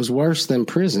digressed. It was worse than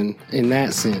prison in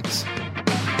that sense.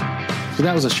 So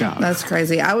that was a shock. That's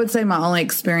crazy. I would say my only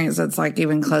experience that's like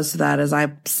even close to that is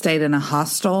I stayed in a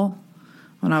hostel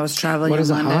when I was traveling. What is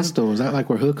London. A hostel? Is that like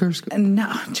where hookers go?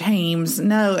 No, James.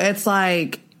 No, it's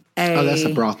like Oh, that's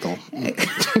a brothel.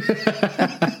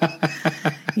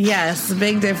 Yes,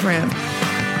 big difference.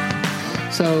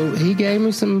 So he gave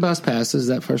me some bus passes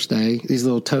that first day, these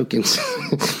little tokens.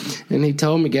 And he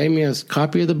gave me a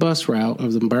copy of the bus route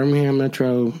of the Birmingham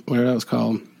Metro, whatever that was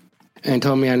called, and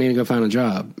told me I need to go find a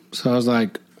job. So I was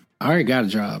like, I already got a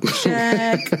job.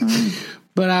 Check.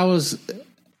 But I was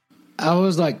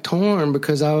like torn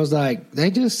because I was like,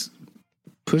 they just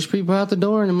push people out the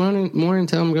door in the morning and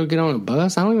tell them to go get on a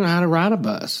bus. I don't even know how to ride a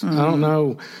bus. I don't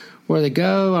know where they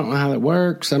go. I don't know how that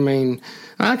works. I mean,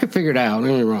 I could figure it out. Don't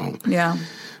get me wrong. Yeah.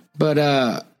 But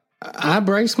I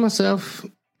braced myself.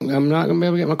 I'm not going to be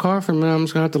able to get my car from them. I'm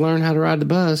just going to have to learn how to ride the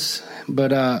bus.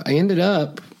 But I ended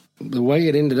up, the way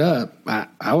it ended up, I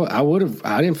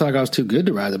didn't feel like I was too good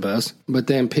to ride the bus. But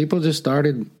then people just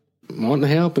started wanting to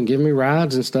help and give me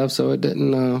rides and stuff, so it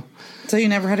didn't... So you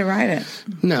never had to ride it?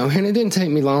 No, and it didn't take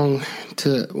me long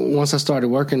once I started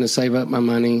working, to save up my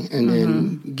money and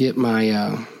then get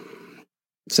my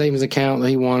savings account that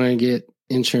he wanted to get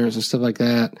insurance and stuff like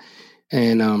that,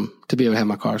 and to be able to have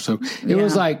my car. So it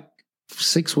was like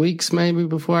 6 weeks maybe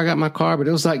before I got my car, but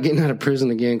it was like getting out of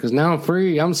prison again, because now I'm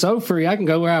free. I'm so free. I can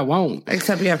go where I want.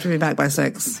 Except you have to be back by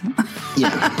 6.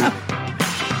 Yeah.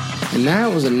 And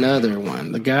that was another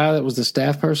one. The guy that was the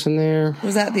staff person there.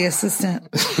 Was that the assistant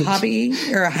hobby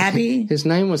or a Habby? His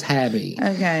name was Habby.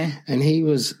 Okay. And he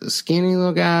was a skinny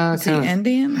little guy. Was he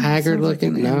Indian? Haggard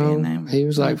looking. Like no, he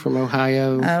was like from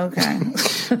Ohio. Oh, okay.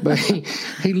 But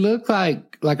he looked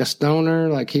like a stoner,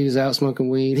 like he was out smoking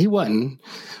weed. He wasn't.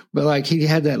 But like he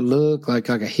had that look, like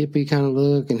a hippie kind of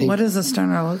look. And what does a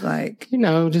stoner look like?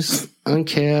 Just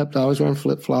unkept, always wearing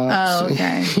flip flops. Oh,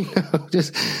 okay.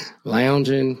 Just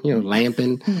lounging,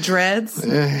 lamping. Dreads? He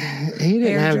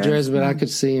didn't have dreads, but I could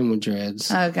see him with dreads.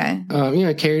 Okay.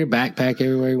 Carried a backpack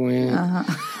everywhere he went.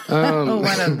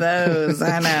 One of those,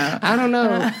 I know. I don't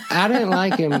know. I didn't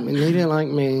like him, and he didn't like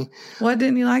me. What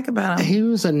didn't you like about him? He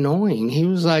was annoying. He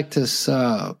was like this...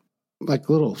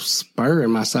 little spur in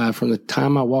my side from the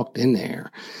time I walked in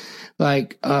there.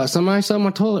 Like, somebody stole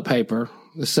my toilet paper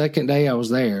the second day I was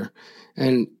there.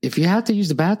 And if you have to use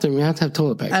the bathroom, you have to have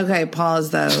toilet paper. Okay,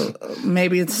 pause though.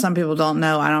 Maybe some people don't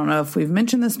know. I don't know if we've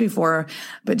mentioned this before,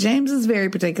 but James is very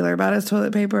particular about his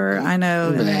toilet paper. I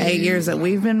know in the 8 years that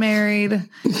we've been married,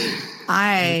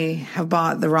 I have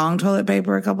bought the wrong toilet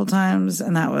paper a couple times,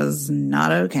 and that was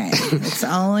not okay. It's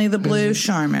only the blue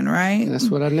Charmin, right? That's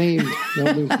what I need.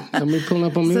 Don't be pulling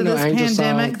up on me. So no this Angel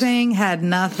pandemic Salt. thing had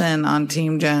nothing on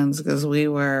Team Jones because we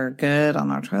were good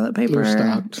on our toilet paper. We were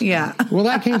stocked. Yeah. Well,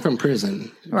 that came from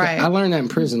prison. Right. I learned that in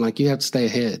prison. Like, you have to stay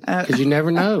ahead because you never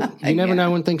know. You never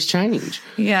know when things change.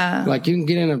 Yeah. Like, you can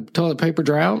get in a toilet paper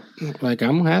drought. Like,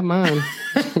 I'm going to have mine.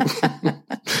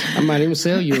 I might even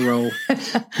sell you a roll.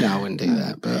 No, I wouldn't do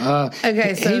that. But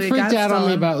okay, so he freaked out on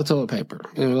me about the toilet paper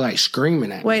and was like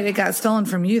screaming at me. Wait, it got stolen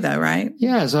from you though, right?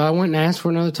 Yeah, so I went and asked for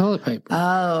another toilet paper.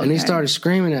 Oh, okay. And he started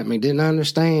screaming at me, didn't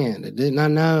understand, didn't I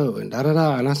know, and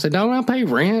da-da-da. And I said, don't I pay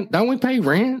rent? Don't we pay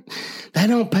rent? They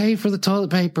don't pay for the toilet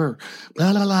paper,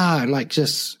 blah, blah, blah. And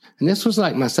and this was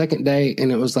like my second day,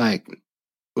 and it was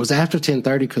after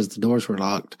 10:30 because the doors were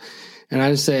locked. And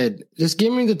I just said, just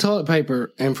give me the toilet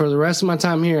paper, and for the rest of my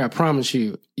time here, I promise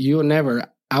you, I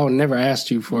will never ask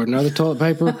you for another toilet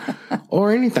paper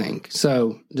or anything.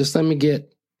 So just let me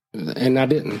get, and I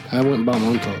didn't. I went and bought my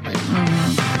own toilet paper.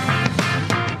 Mm-hmm.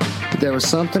 There was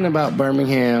something about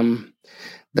Birmingham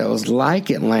that was like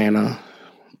Atlanta,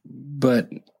 but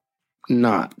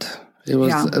not. It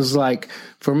was like,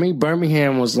 for me,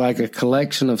 Birmingham was like a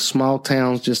collection of small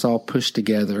towns just all pushed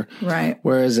together. Right.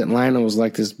 Whereas Atlanta was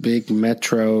like this big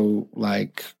metro,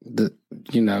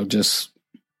 just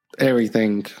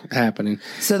everything happening.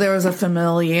 So there was a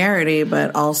familiarity,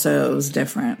 but also it was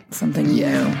different, something new.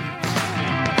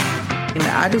 And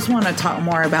I just want to talk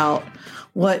more about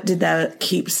what did that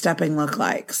keep stepping look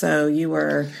like? So you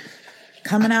were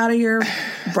coming out of your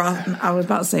I was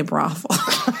about to say brothel.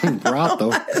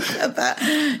 Brothel.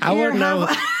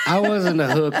 I wasn't a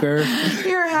hooker.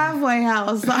 Your halfway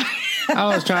house. I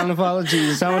was trying to follow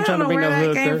Jesus. I wasn't trying to be no hooker. I don't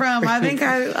know where that came from. I think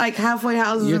I like halfway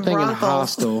houses. You're and thinking brothels.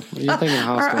 hostel. You're thinking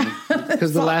hostel.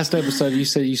 Because the last episode you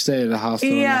said you stayed at a hostel.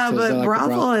 Yeah, but like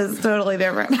brothel is totally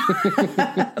different.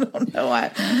 I don't know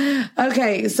why.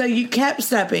 Okay, so you kept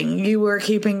stepping. You were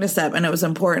keeping the step, and it was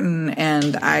important.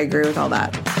 And I agree with all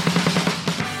that.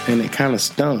 And it kind of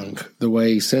stung the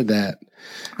way he said that.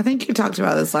 I think you talked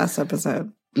about this last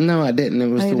episode. No, I didn't. It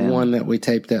was one that we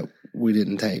taped that we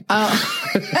didn't tape.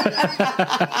 Oh.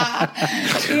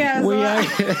 Yeah,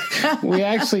 we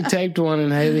actually taped one,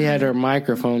 and Haley had her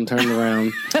microphone turned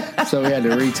around, so we had to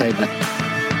retape it.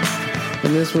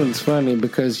 And this one's funny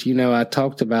because, you know, I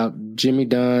talked about Jimmy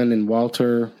Dunn and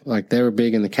Walter, like they were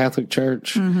big in the Catholic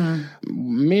Church.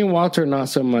 Mm-hmm. Me and Walter, not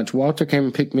so much. Walter came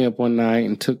and picked me up one night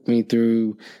and took me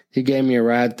through, he gave me a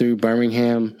ride through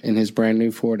Birmingham in his brand new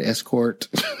Ford Escort.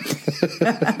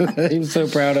 He was so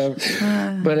proud of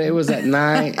it. But it was at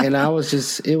night, and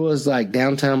it was like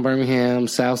downtown Birmingham,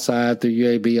 South Side through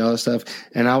UAB, all that stuff.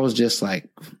 And I was just like,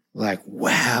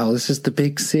 wow, this is the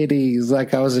big city. It's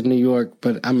like I was in New York,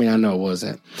 but I mean, I know it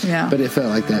wasn't. Yeah. But it felt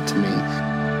like that to me.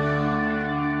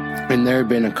 And there had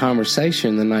been a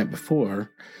conversation the night before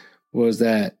was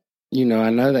that, you know, I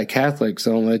know that Catholics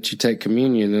don't let you take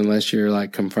communion unless you're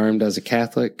like confirmed as a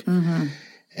Catholic. Mm-hmm.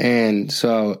 And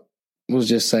so I was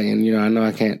just saying, you know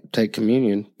I can't take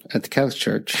communion at the Catholic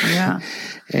Church. Yeah.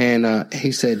 And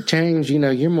he said, James, you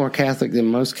know, you're more Catholic than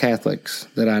most Catholics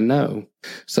that I know.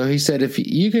 So he said, if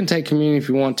you can take communion if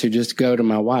you want to, just go to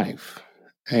my wife.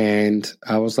 And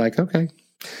I was like, okay.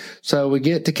 So we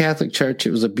get to Catholic Church.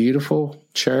 It was a beautiful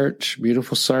church,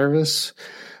 beautiful service.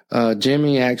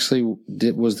 Jimmy actually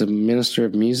was the minister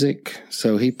of music.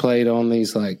 So he played on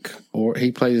these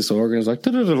he played this organ. It was like,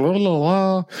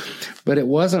 da-da-da-da-da-da. But it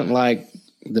wasn't like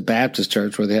the Baptist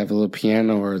church where they have a little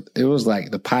piano, or it was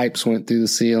like the pipes went through the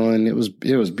ceiling. It was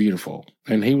beautiful.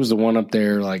 And he was the one up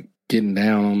there like getting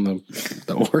down on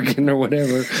the organ or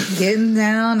whatever. Getting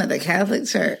down at the Catholic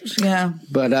Church. Yeah.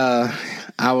 But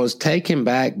I was taken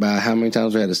back by how many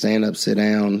times we had to stand up, sit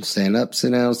down, stand up,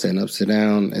 sit down, stand up, sit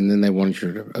down. And then they wanted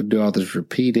you to do all this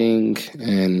repeating,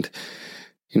 and,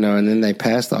 you know, and then they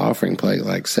passed the offering plate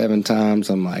like 7 times.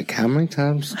 I'm like, how many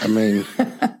times? I mean,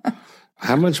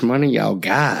 how much money y'all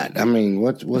got? I mean,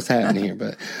 what's happening here?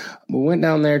 But we went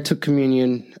down there, took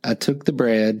communion. I took the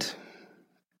bread,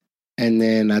 and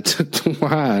then I took the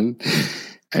wine,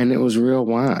 and it was real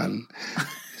wine.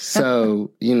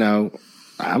 So, you know,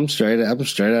 I'm straight out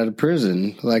of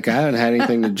prison. Like, I hadn't had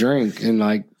anything to drink in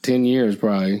like 10 years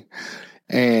probably.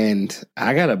 And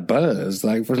I got a buzz,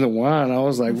 like, from the wine. I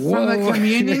was like, whoa. From the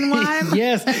communion wine?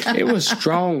 Yes. It was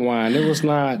strong wine. It wasn't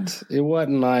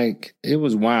like, it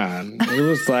was wine. It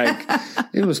was like,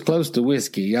 it was close to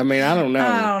whiskey. I mean, I don't know.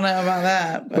 I don't know about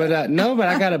that. But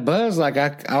I got a buzz. Like,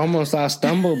 I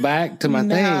stumbled back to my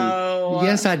thing.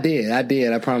 Yes, I did.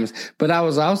 I promise. But I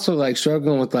was also like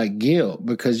struggling with like guilt,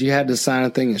 because you had to sign a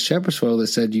thing at Shepherdsville that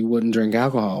said you wouldn't drink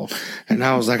alcohol. And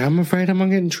I was like, I'm afraid I'm going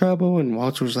to get in trouble. And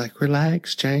Walter was like,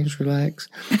 relax, James, relax.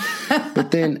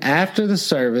 But then after the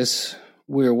service,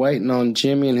 we were waiting on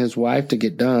Jimmy and his wife to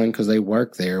get done because they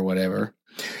work there or whatever.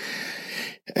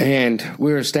 And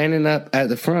we were standing up at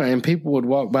the front, and people would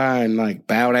walk by and like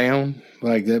bow down.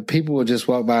 Like, the people would just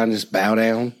walk by and just bow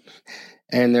down.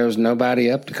 And there was nobody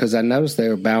up, because I noticed they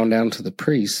were bowing down to the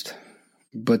priest,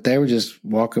 but they were just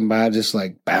walking by, just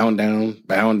like bowing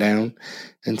down.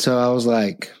 And so I was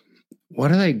like,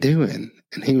 what are they doing?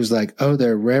 And he was like, oh,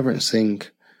 they're reverencing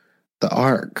the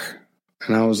ark.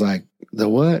 And I was like, the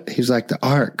what? He was like, the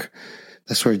ark.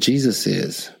 That's where Jesus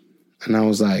is. And I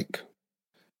was like,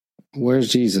 where's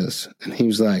Jesus? And he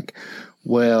was like,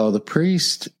 well, the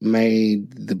priest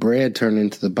made the bread turn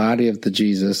into the body of the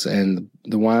Jesus, and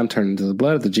the wine turned into the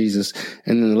blood of the Jesus,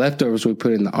 and then the leftovers we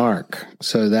put in the ark.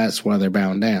 So that's why they're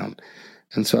bowing down.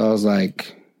 And so I was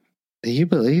like, do you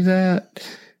believe that?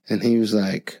 And he was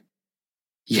like,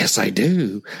 yes, I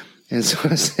do. And so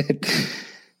I said,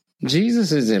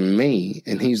 Jesus is in me.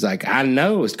 And he's like, I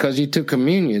know, it's because you took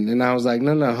communion. And I was like,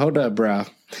 no, hold up, bro.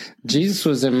 Jesus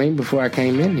was in me before I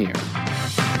came in here.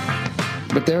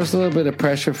 But there was a little bit of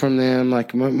pressure from them,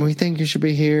 like, we think you should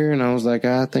be here. And I was like,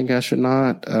 I think I should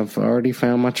not. I've already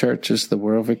found my church. It's the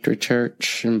World Victory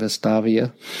Church in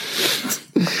Vestavia.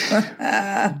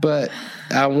 But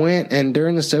I went, and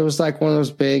during this, it was like one of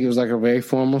those big, it was like a very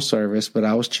formal service, but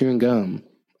I was chewing gum.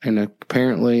 And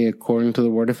apparently, according to the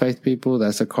Word of Faith people,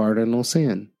 that's a cardinal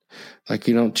sin. Like,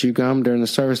 you don't chew gum during the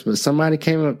service. But somebody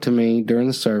came up to me during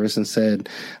the service and said,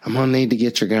 I'm going to need to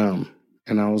get your gum.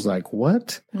 And I was like,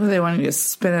 what? Well, they wanted you to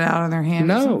spit it out in their hand or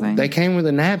No, something? they came with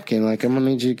a napkin. Like, I'm going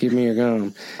to need you to give me your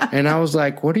gum. And I was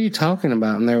like, what are you talking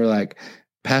about? And they were like,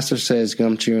 pastor says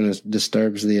gum chewing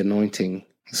disturbs the anointing.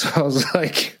 So I was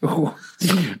like,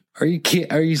 are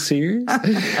you serious?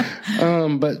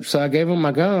 But so I gave him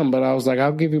my gum, but I was like,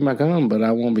 I'll give you my gum, but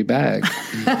I won't be back.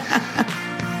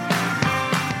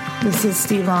 This is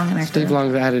Steve Longenecker. Steve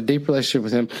Longenecker. I had a deep relationship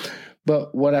with him.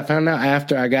 But what I found out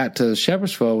after I got to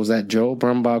Shepherdsville was that Joel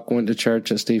Brumbach went to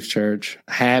church at Steve's church.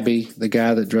 Habby, the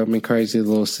guy that drove me crazy, the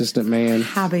little assistant man.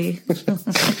 Habby.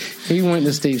 He went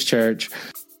to Steve's church.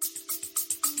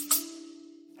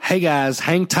 Hey guys,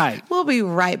 hang tight. We'll be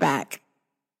right back.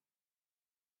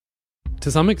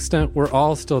 To some extent, we're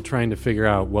all still trying to figure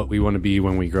out what we want to be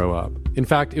when we grow up. In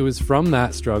fact, it was from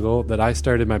that struggle that I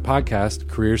started my podcast,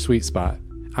 Career Sweet Spot.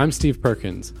 I'm Steve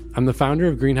Perkins. I'm the founder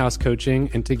of Greenhouse Coaching,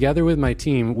 and together with my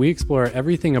team, we explore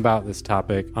everything about this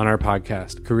topic on our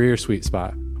podcast, Career Sweet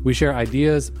Spot. We share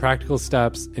ideas, practical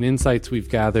steps, and insights we've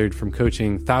gathered from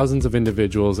coaching thousands of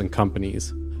individuals and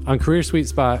companies. On Career Sweet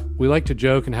Spot, we like to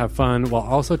joke and have fun while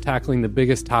also tackling the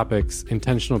biggest topics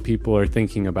intentional people are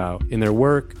thinking about in their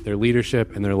work, their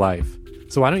leadership, and their life.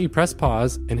 So why don't you press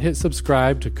pause and hit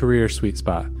subscribe to Career Sweet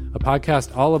Spot, a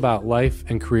podcast all about life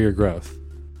and career growth.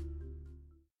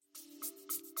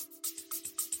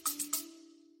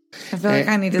 I feel like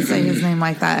I need to say his name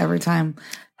like that every time.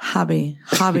 Hobby.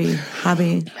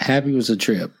 Habby was a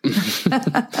trip.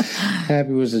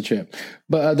 Habby was a trip.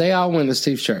 But they all went to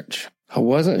Steve's church. I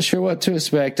wasn't sure what to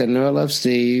expect. I knew I loved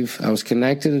Steve. I was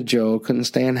connected to Joel. Couldn't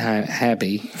stand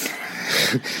Habby.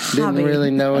 Didn't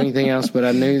really know anything else, but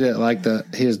I knew that like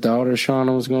his daughter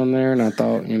Shauna was going there, and I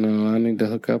thought, I need to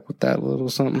hook up with that little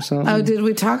something. Oh, did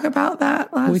we talk about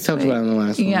that last week? We talked about it in the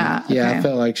last one. Yeah. Yeah, okay. I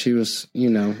felt like she was,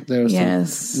 there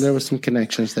was some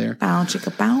connections there. Bow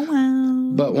chicka bow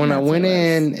wow. But when I went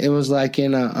in, it was like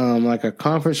in a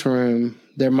conference room.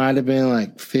 There might have been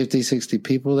like 50, 60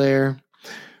 people there.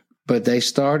 But they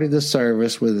started the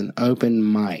service with an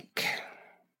open mic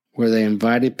where they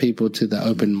invited people to the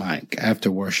open mic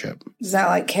after worship. Is that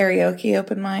like karaoke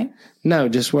open mic? No,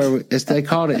 just they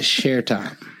called it share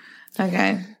time.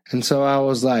 Okay. And so I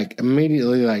was like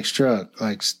immediately like struck,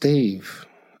 like, Steve,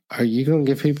 are you going to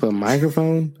give people a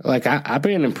microphone? Like I've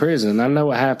been in prison. I know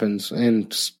what happens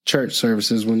in church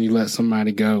services when you let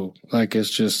somebody go. Like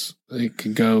it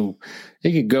could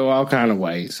go all kind of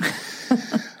ways.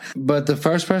 But the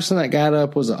first person that got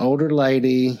up was an older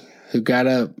lady who got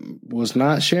up, was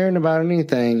not sharing about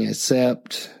anything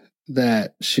except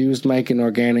that she was making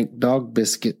organic dog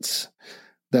biscuits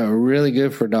that were really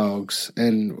good for dogs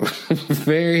and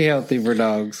very healthy for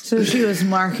dogs. So she was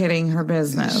marketing her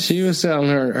business. She was selling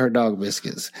her dog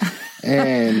biscuits.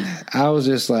 And I was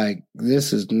just like,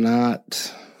 this is not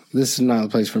the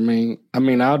place for me. I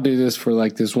mean, I'll do this for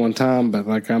like this one time, but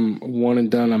like I'm one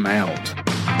and done, I'm out.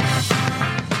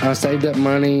 I saved up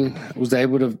money, was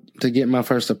able to get my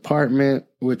first apartment,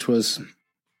 which was,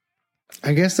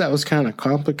 I guess that was kind of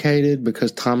complicated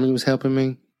because Tommy was helping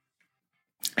me.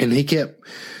 And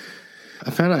I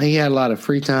found out he had a lot of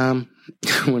free time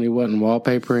when he wasn't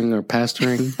wallpapering or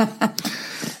pastoring.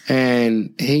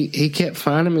 And he kept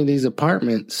finding me these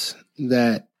apartments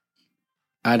that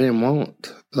I didn't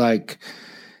want. Like,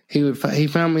 he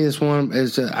found me this one.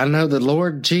 I know the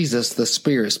Lord Jesus, the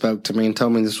Spirit, spoke to me and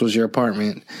told me this was your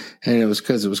apartment. And it was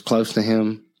because it was close to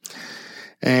him.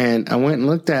 And I went and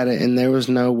looked at it, and there was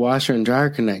no washer and dryer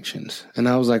connections. And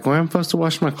I was like, where am I supposed to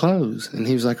wash my clothes? And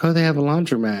he was like, oh, they have a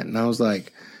laundromat. And I was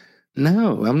like,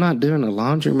 no, I'm not doing a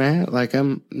laundromat. Like,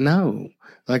 no.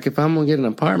 Like, if I'm going to get an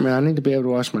apartment, I need to be able to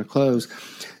wash my clothes.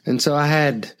 And so I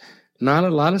had not a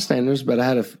lot of standards, but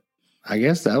I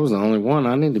guess that was the only one.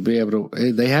 I need to be able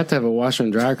to, they have to have a washer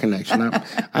and dryer connection.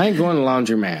 I ain't going to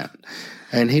laundromat.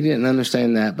 And he didn't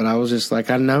understand that, but I was just like,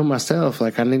 I know myself,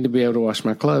 like I need to be able to wash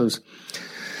my clothes.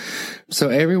 So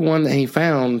everyone that he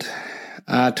found,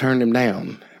 I turned him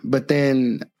down. But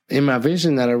then in my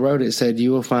vision that I wrote, it said,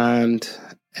 you will find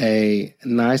a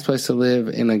nice place to live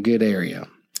in a good area.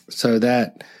 So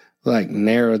that like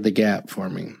narrowed the gap for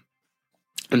me.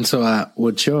 And so I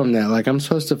would show him that, like, I'm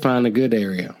supposed to find a good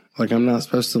area. Like, I'm not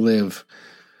supposed to live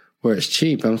where it's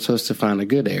cheap. I'm supposed to find a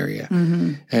good area.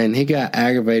 Mm-hmm. And he got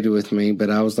aggravated with me, but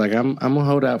I was like, I'm going to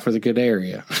hold out for the good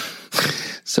area.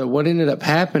 So what ended up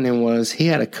happening was he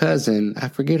had a cousin, I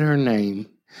forget her name,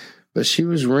 but she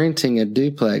was renting a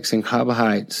duplex in Cobble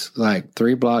Heights, like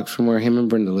 3 blocks from where him and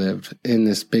Brenda lived, in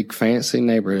this big fancy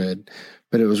neighborhood.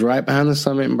 But it was right behind the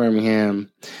Summit in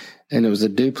Birmingham, and it was a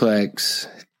duplex.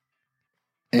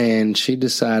 and she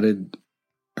decided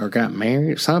or got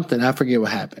married or something. I forget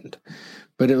what happened.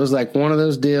 But it was like one of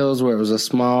those deals where it was a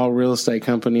small real estate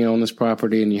company on this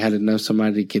property and you had to know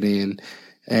somebody to get in.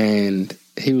 And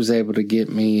he was able to get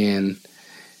me in,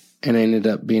 and I ended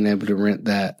up being able to rent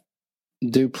that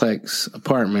duplex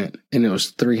apartment, and it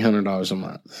was $300 a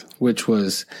month, which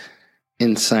was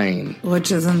insane.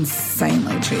 Which is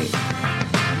insanely cheap.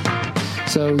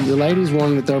 So the ladies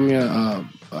wanted to throw me a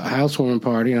housewarming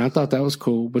party, and I thought that was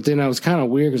cool. But then I was kind of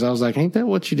weird because I was like, ain't that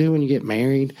what you do when you get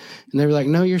married? And they were like,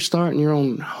 no, you're starting your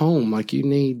own home. Like you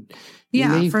need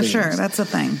for things. Sure. That's a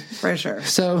thing. For sure.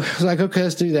 So I was like, okay,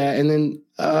 let's do that. And then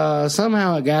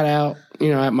somehow it got out,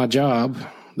 at my job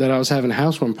that I was having a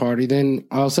housewarming party. Then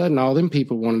all of a sudden, all them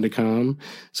people wanted to come.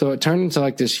 So it turned into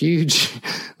like this huge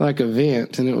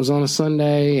event. And it was on a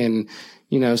Sunday, and,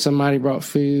 somebody brought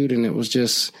food, and it was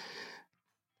just...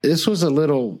 This was a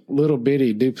little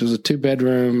bitty duplex. It was a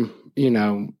 2-bedroom,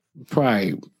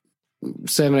 probably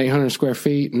 700-800 square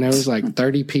feet, and there was like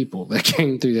 30 people that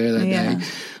came through there that day.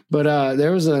 But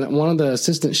there was one of the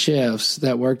assistant chefs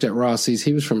that worked at Rossi's.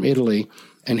 He was from Italy,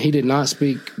 and he did not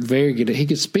speak very good. He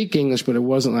could speak English, but it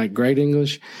wasn't like great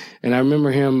English. And I remember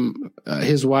him.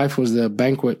 His wife was the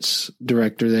banquets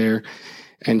director there.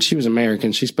 And she was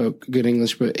American. She spoke good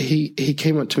English, but he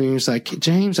came up to me and was like,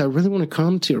 James, I really want to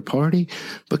come to your party,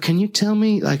 but can you tell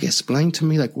me, explain to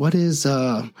me, what is,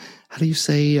 how do you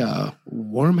say,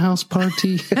 warm house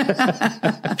party?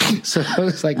 So I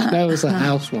was like, no, it's a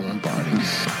housewarming party.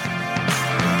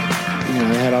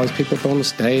 They had all these people up on the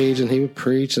stage, and he would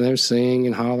preach, and they would sing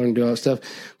and holler and do all that stuff.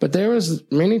 But there was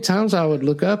many times I would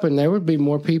look up, and there would be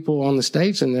more people on the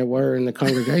stage than there were in the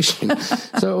congregation.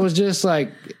 So it was just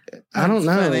like, I don't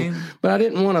know, funny. But I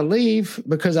didn't want to leave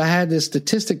because I had this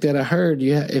statistic that I heard.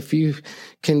 If you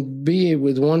can be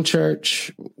with one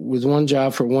church, with one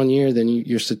job for 1 year, then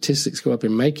your statistics go up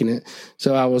in making it.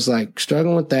 So I was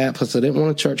struggling with that. Plus I didn't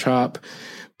want to church hop.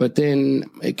 But then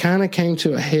it kind of came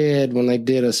to a head when they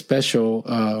did a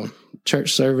special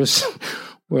church service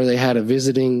where they had a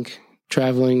visiting,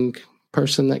 traveling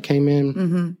person that came in.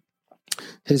 Mm-hmm.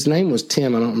 His name was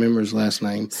Tim. I don't remember his last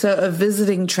name. So a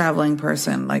visiting traveling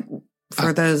person,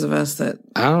 for those of us that...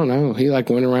 I don't know. He went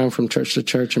around from church to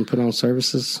church and put on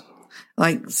services.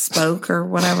 Spoke or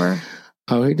whatever?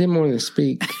 Oh, he did more than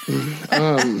speak.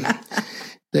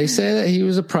 They say that he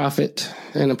was a prophet.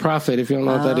 And a prophet, if you don't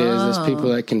know what that is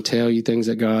people that can tell you things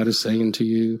that God is saying to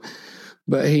you.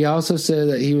 But he also said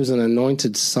that he was an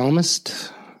anointed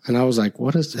psalmist. And I was like,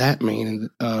 what does that mean?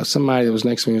 And somebody that was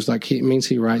next to me was like, it means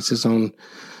he writes his own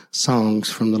songs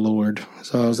from the Lord.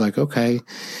 So I was like, okay.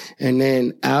 And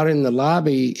then out in the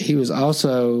lobby, he was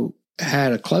also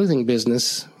had a clothing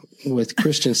business with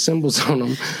Christian symbols on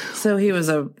them. So he was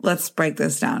let's break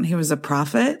this down. He was a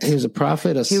prophet. He was a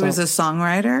prophet. He was a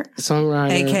songwriter.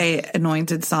 A.K.a.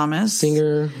 anointed psalmist.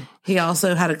 Singer. He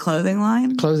also had a clothing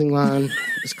line.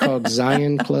 It's called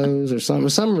Zion Clothes or something.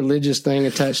 Some religious thing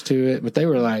attached to it. But they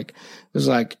were it was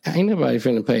ain't nobody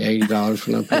finna pay $80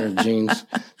 for no pair of jeans,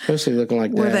 especially looking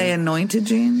like that. Were they anointed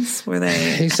jeans? Were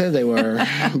they? He said they were.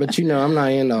 But I'm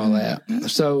not into all that.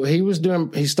 So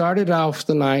he started off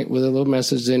the night with a little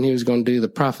message, then he was going to do the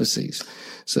prophecies.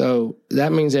 So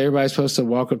that means everybody's supposed to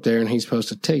walk up there and he's supposed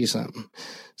to tell you something.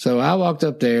 So I walked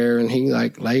up there and he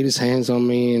laid his hands on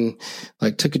me and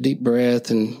took a deep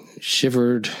breath and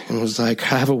shivered and was like,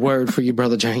 I have a word for you,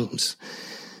 Brother James.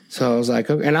 So I was like,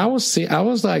 okay. And I was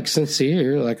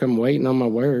sincere, I'm waiting on my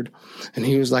word. And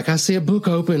he was like, I see a book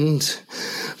opened.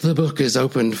 The book is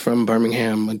opened from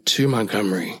Birmingham to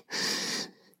Montgomery.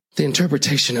 The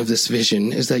interpretation of this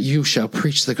vision is that you shall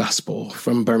preach the gospel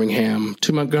from Birmingham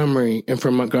to Montgomery and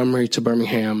from Montgomery to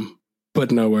Birmingham,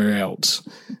 but nowhere else.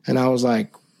 And I was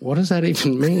like, what does that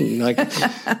even mean? None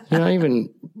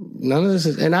of this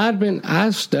is, and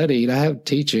I've studied, I have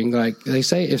teaching, they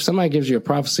say, if somebody gives you a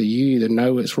prophecy, you either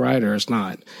know it's right or it's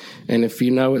not. And if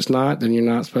you know it's not, then you're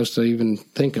not supposed to even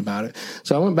think about it.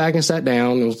 So I went back and sat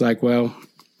down and was like, well,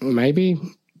 maybe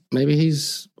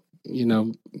he's,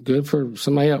 good for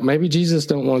somebody else. Maybe Jesus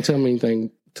don't want to tell me anything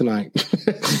tonight.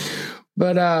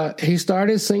 But he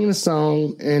started singing a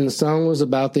song, and the song was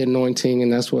about the anointing,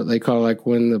 and that's what they call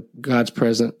when God's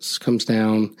presence comes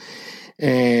down.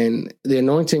 And the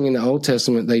anointing in the Old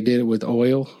Testament, they did it with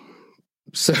oil.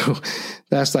 So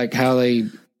that's how they,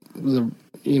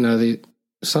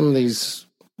 some of these.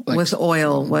 With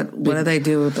oil, what do they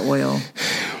do with the oil?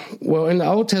 Well, in the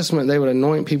Old Testament, they would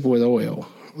anoint people with oil.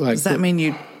 Does that mean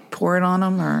you pour it on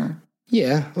them, or?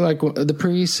 Yeah, like the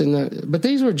priests but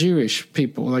these were Jewish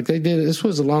people. Like this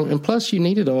was and plus you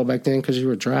needed oil back then because you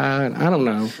were dry. And I don't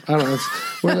know.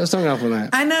 Let's don't go off on that.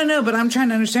 I know, but I'm trying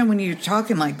to understand when you're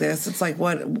talking like this. It's like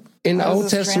what in the Old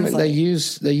Testament they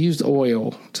used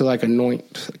oil to like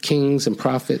anoint kings and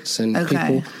prophets and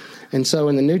people. And so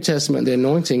in the New Testament, the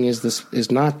anointing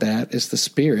is not that; it's the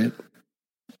Spirit.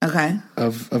 Okay.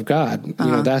 Of God.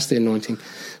 You know, that's the anointing.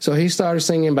 So he started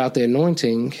singing about the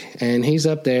anointing, and he's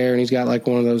up there, and he's got like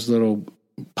one of those little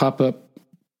pop-up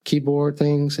keyboard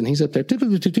things, and he's up there, and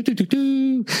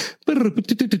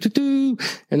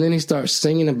then he starts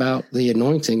singing about the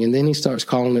anointing, and then he starts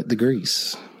calling it the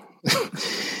grease.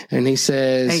 And he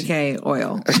says... A.K.A.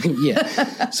 oil.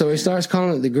 Yeah. So he starts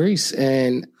calling it the grease,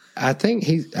 and I think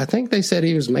they said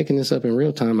he was making this up in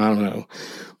real time. I don't know.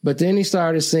 But then he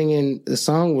started singing, the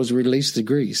song was Release the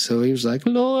Grease. So he was like,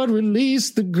 Lord,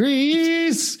 release the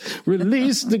grease,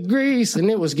 release the grease. And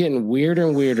it was getting weirder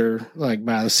and weirder, like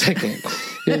by the second.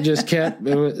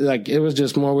 It was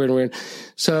just more weird and weird.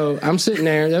 So I'm sitting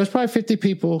there. There was probably 50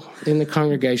 people in the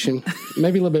congregation,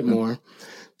 maybe a little bit more.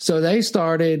 So they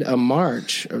started a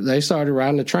march. They started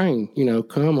riding the train. You know,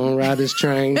 come on, ride this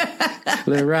train.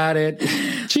 Let's ride it.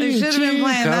 Choo, choo.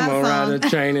 Come on, ride the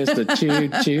train. It's the choo,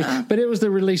 choo. But it was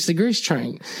the Release the Grease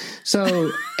train.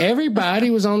 So everybody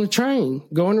was on the train,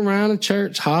 going around the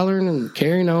church, hollering and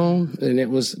carrying on. And it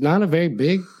was not a very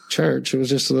big church. It was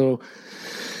just a little...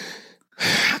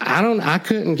 I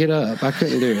couldn't get up. I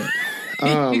couldn't do it.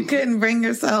 You couldn't bring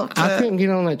yourself to... I couldn't get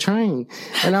on that train.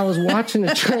 And I was watching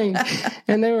the train,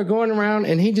 and they were going around,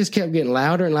 and he just kept getting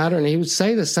louder and louder, and he would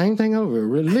say the same thing over.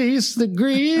 Release the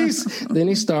grease. Then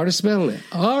he started spelling it.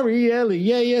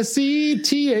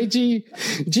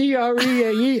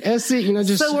 RELEASETHEGREASE. You know,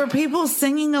 just... So were people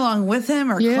singing along with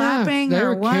him or clapping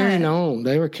or what? They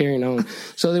were carrying on.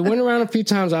 So they went around a few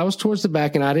times. I was towards the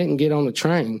back, and I didn't get on the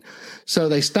train. So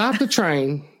they stopped the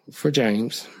train for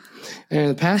James. And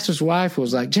the pastor's wife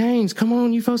was like, James, come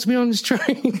on, you're supposed to be on this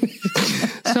train.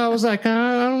 So I was like,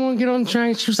 I don't want to get on the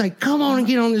train. She was like, come on and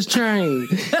get on this train.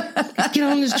 Get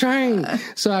on this train.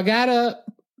 So I got up,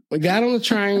 we got on the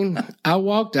train. I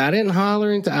walked, I didn't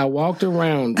holler until I walked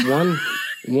around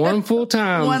one full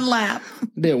time. One lap.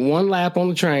 Did one lap on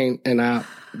the train, and I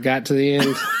got to the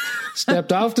end.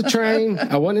 Stepped off the train.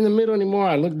 I wasn't in the middle anymore.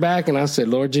 I looked back and I said,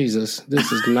 Lord Jesus,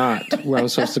 this is not where I'm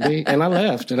supposed to be. And I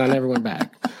left, and I never went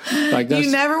back.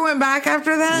 You never went back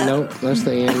after that? Nope, that's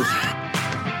the end.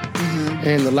 Mm-hmm.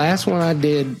 And the last one I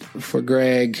did for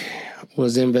Greg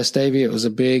was in Vestavia. It was a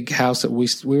big house that we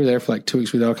were there for like 2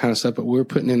 weeks. We did all kind of stuff, but we were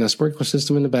putting in a sprinkler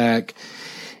system in the back.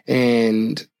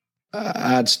 And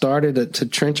I'd started to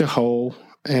trench a hole.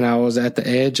 And I was at the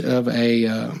edge of I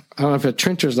don't know if a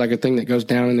trencher is like a thing that goes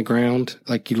down in the ground,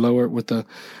 like you lower it with a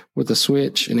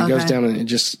switch, and it goes down,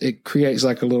 and it creates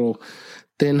like a little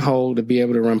thin hole to be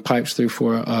able to run pipes through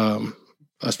for a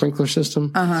sprinkler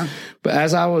system. But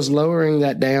as I was lowering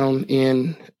that down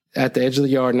in at the edge of the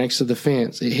yard next to the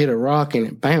fence, it hit a rock and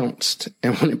it bounced.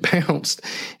 And when it bounced,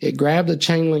 it grabbed the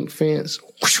chain link fence.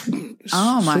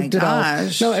 Oh my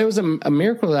gosh! No, it was a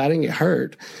miracle that I didn't get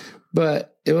hurt.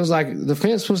 But it was like the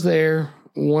fence was there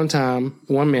one time,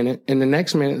 1 minute, and the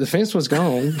next minute the fence was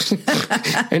gone.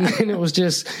 And then it was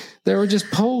there were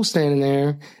just poles standing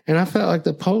there, and I felt like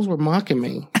the poles were mocking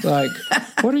me. Like,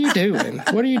 what are you doing?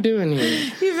 What are you doing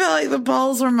here? You felt like the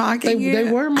poles were mocking you?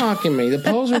 They were mocking me. The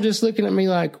poles were just looking at me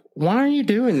like, why are you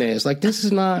doing this? Like, this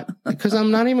is not, because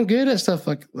I'm not even good at stuff.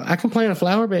 Like, I can play in a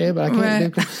flower bed, but I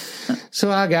can't do.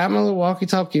 So I got my little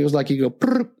walkie-talkie. It was like you go,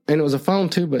 and it was a phone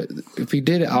too, but if you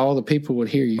did it, all the people would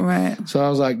hear you. Right. So I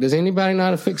was like, does anybody know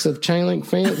how to fix a chain link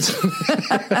fence?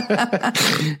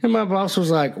 And my boss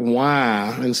was like,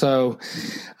 why? And so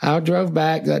I drove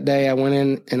back that day. I went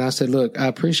in and I said, look, I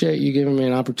appreciate you giving me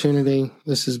an opportunity.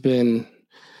 This has been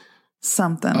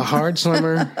something. A hard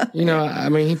summer. You know, I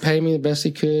mean, he paid me the best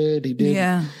he could. He did.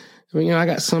 Yeah. I mean, you know, I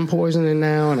got sun poisoning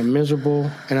now and I'm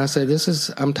miserable. And I said,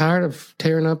 I'm tired of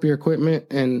tearing up your equipment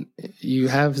and you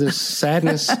have this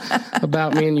sadness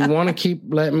about me and you want to keep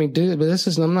letting me do it, but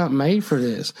I'm not made for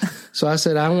this. So I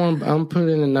said, I'm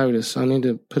putting in a notice. I need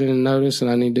to put in a notice and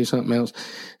I need to do something else.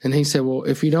 And he said, well,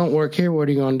 if you don't work here, what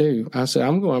are you going to do? I said,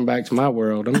 I'm going back to my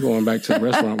world. I'm going back to the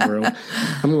restaurant world.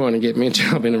 I'm going to get me a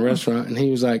job in a restaurant. And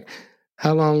he was like,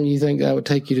 how long do you think that would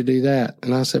take you to do that?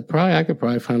 And I said, I could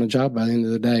probably find a job by the end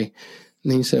of the day.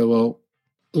 And he said, well,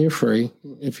 you're free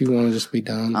if you want to just be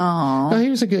done. Oh, no,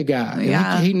 he was a good guy.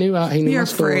 Yeah. He knew you're my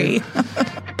story. Free.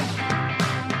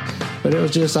 But it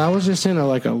was I was just in a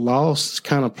lost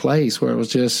kind of place where it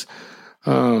was just,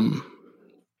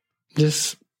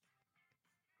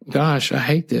 gosh, I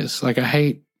hate this. Like, I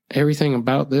hate everything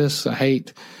about this. I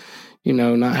hate,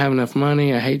 not having enough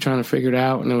money. I hate trying to figure it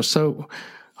out. And it was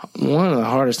one of the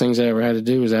hardest things I ever had to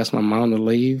do was ask my mom to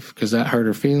leave because that hurt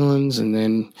her feelings. And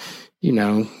then,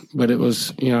 but it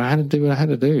was, I had to do what I had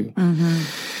to do.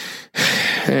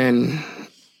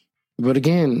 But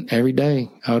again, every day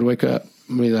I would wake up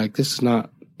and be like, this is not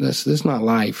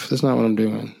life. That's not what I'm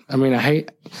doing. I mean, I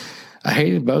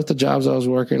hated both the jobs I was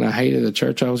working. I hated the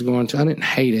church I was going to. I didn't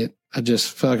hate it. I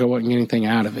just felt like I wasn't getting anything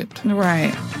out of it.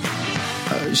 Right.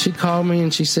 She called me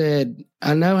and she said,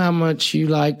 I know how much you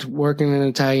liked working in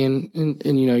Italian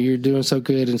and you're doing so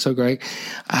good and so great.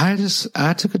 I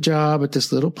took a job at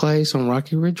this little place on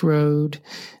Rocky Ridge Road.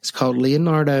 It's called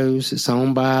Leonardo's. It's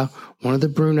owned by one of the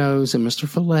Brunos and Mr.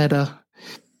 Falletta.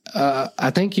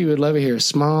 I think you would love it here. It's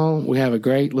small. We have a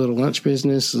great little lunch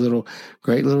business,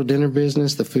 great little dinner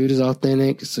business. The food is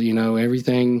authentic. So,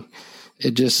 everything,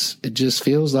 it just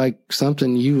feels like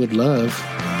something you would love.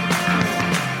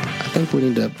 I think we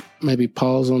need to maybe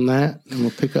pause on that and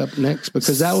we'll pick up next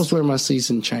because that was where my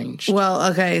season changed.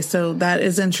 Well, okay. So that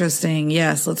is interesting.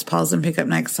 Yes. Let's pause and pick up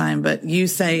next time. But you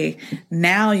say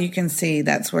now you can see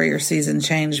that's where your season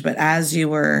changed. But as you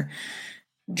were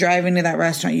driving to that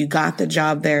restaurant, you got the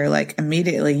job there like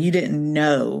immediately. You didn't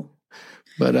know.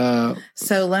 But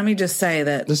so let me just say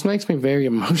that this makes me very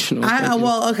emotional.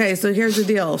 Okay. So here's the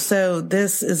deal. So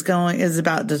this is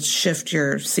about to shift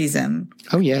your season.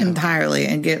 Oh yeah, entirely,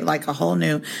 and get like a whole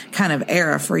new kind of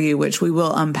era for you, which we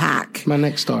will unpack. My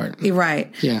next start.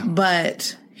 Right. Yeah.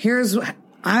 But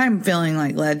I'm feeling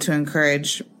like led to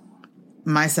encourage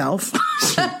myself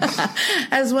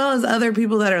as well as other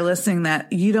people that are listening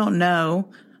that you don't know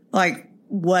like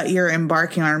what you're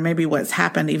embarking on or maybe what's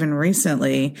happened even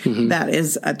recently. That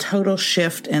is a total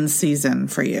shift in season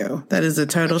for you. That is a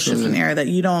total shift in era that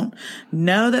you don't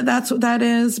know that that's what that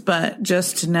is, but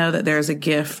just to know that there's a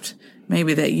gift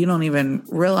maybe that you don't even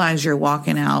realize you're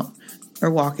walking out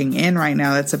or walking in right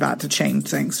now that's about to change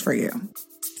things for you.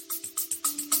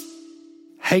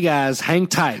 Hey guys, hang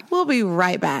tight. We'll be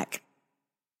right back.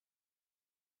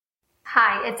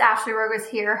 Hi, it's Ashley Rogas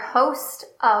here, host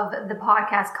of the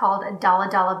podcast called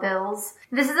Dollar Bills.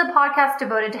 This is a podcast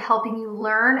devoted to helping you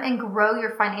learn and grow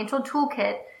your financial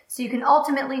toolkit so you can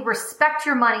ultimately respect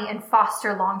your money and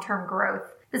foster long-term growth.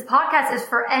 This podcast is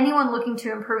for anyone looking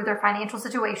to improve their financial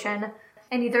situation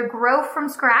and either grow from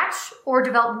scratch or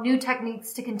develop new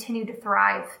techniques to continue to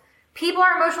thrive. People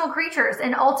are emotional creatures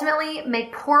and ultimately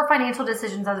make poor financial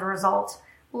decisions as a result.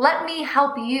 Let me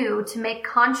help you to make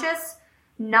conscious,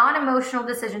 non-emotional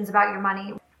decisions about your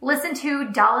money. Listen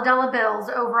to Dollar Bills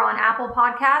over on Apple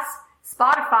Podcasts,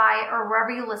 Spotify, or wherever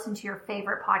you listen to your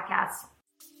favorite podcasts.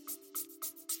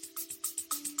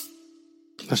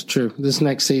 That's true. This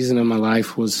next season of my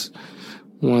life was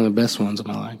one of the best ones of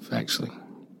my life, actually.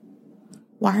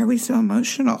 Why are we so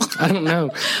emotional? I don't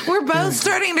know. We're both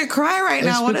starting to cry right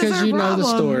now. What is our problem? Because you know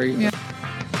the story. Yeah.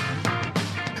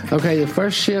 Okay, the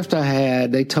first shift I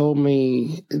had, they told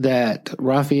me that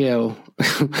Raphael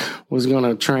was going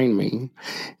to train me.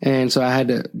 And so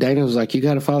Dana was like, you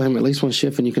got to follow him at least one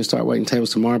shift and you can start waiting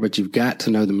tables tomorrow, but you've got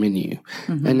to know the menu.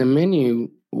 And the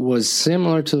menu was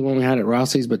similar to the one we had at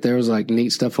Rossi's, but there was like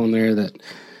neat stuff on there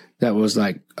that was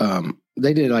like,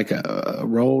 they did like a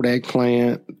rolled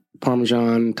eggplant,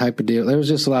 Parmesan type of deal. There was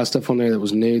just a lot of stuff on there that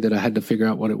was new that I had to figure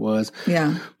out what it was.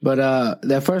 Yeah. But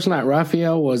that first night,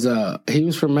 Raphael he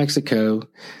was from Mexico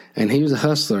and he was a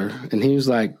hustler and he was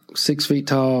like 6 feet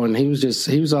tall and he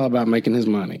was all about making his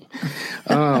money.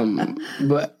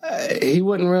 But he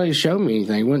wouldn't really show me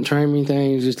anything. He wouldn't train me anything.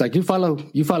 He was just like, you follow.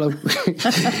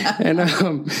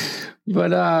 And,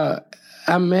 but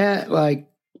I met like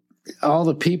all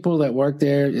the people that work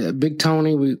there. Big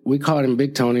Tony, we called him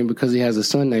Big Tony because he has a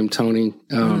son named Tony.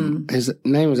 His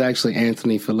name was actually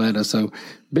Anthony Falletta. So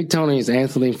Big Tony is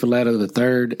Anthony Falletta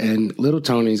III and Little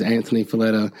Tony is Anthony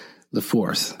Falletta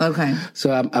IV. Okay.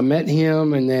 So I met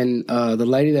him, and then the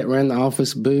lady that ran the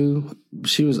office, Boo,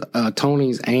 she was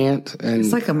Tony's aunt. And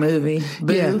it's like a movie.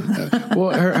 Boo. Yeah.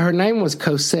 Well, her name was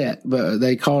Cosette, but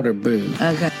they called her Boo.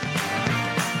 Okay.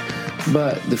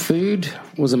 But the food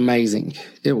was amazing.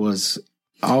 It was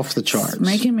off the charts. It's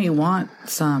making me want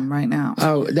some right now.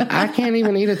 Oh, I can't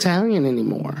even eat Italian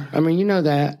anymore. I mean, you know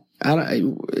that.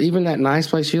 Even that nice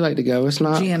place you like to go, it's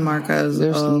not. Gianmarco's.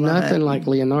 There's nothing like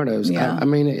Leonardo's. Yeah. I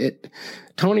mean,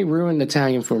 Tony ruined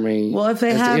Italian for me. Well, if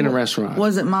they had in a restaurant,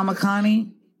 was it Mama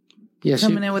Connie? Yeah,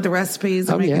 coming in with the recipes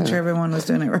and making sure everyone was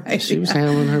doing it right. She was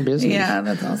handling her business. Yeah,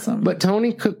 that's awesome. But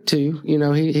Tony cooked too. You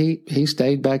know, he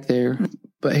stayed back there,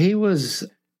 but he was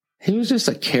just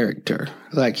a character.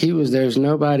 Like there's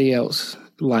nobody else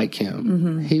like him.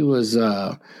 Mm-hmm. He was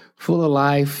full of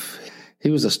life. he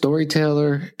was a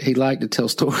storyteller. He liked to tell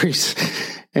stories.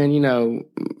 And, you know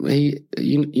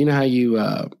how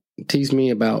you tease me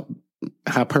about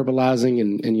hyperbolizing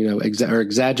and you know, or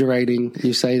exaggerating.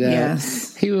 You say that.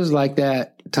 Yes. He was like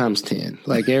that times 10.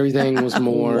 Like everything was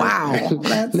more. Wow.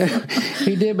 No,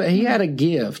 he did, but he had a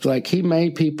gift. Like he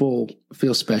made people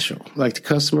feel special. Like the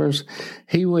customers,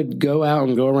 he would go out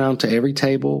and go around to every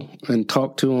table and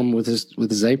talk to them with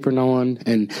his apron on.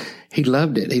 And he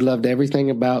loved it. He loved everything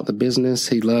about the business.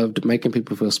 He loved making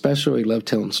people feel special. He loved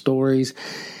telling stories.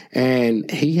 And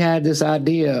he had this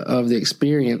idea of the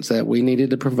experience that we needed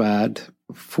to provide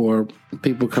for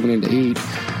people coming in to eat.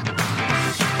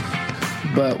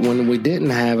 But when we didn't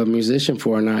have a musician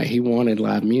for a night, he wanted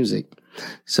live music.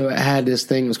 So it had this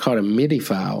thing, it was called a MIDI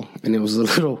file. And it was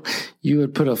you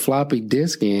would put a floppy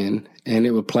disk in and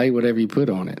it would play whatever you put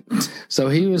on it. So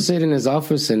he would sit in his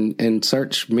office and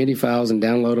search MIDI files and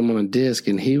download them on a disk.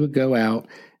 And he would go out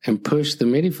and push the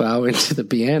MIDI file into the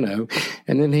piano.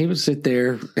 And then he would sit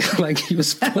there like he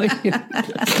was playing.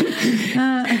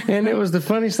 And it was the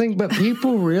funniest thing, but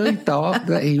people really thought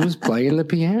that he was playing the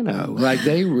piano. Like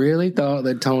they really thought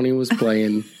that Tony was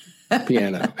playing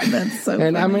piano. That's so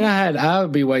and funny. I mean, I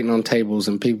would be waiting on tables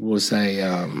and people would say,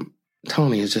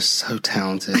 Tony is just so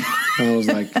talented. I was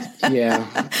like,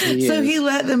 yeah. He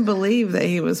let them believe that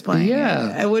he was playing.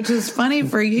 Yeah. Which is funny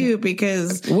for you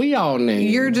because we all knew.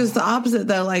 You're just the opposite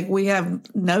though. Like we have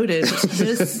noted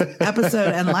this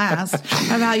episode and last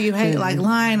of how you hate like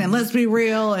lying and let's be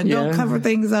real and don't cover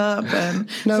things up. And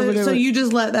so you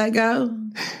just let that go?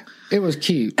 It was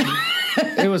cute.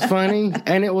 It was funny,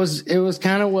 and it was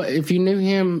kind of what, if you knew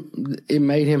him, it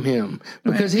made him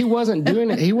because he wasn't doing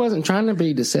it. He wasn't trying to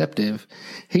be deceptive.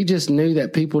 He just knew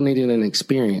that people needed an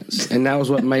experience, and that was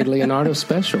what made Leonardo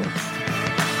special.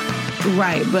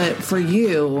 Right, but for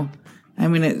you, I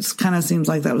mean, it kind of seems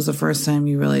like that was the first time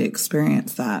you really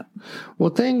experienced that.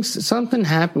 Well, something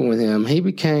happened with him. He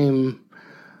became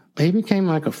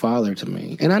like a father to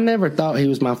me, and I never thought he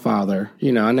was my father.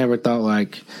 You know, I never thought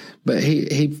like. But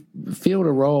he filled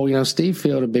a role, you know, Steve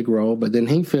filled a big role, but then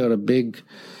he filled a big,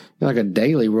 like a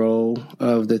daily role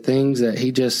of the things that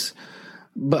he just,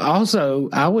 but also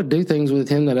I would do things with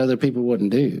him that other people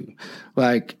wouldn't do.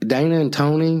 Like Dana and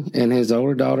Tony and his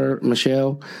older daughter,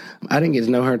 Michelle, I didn't get to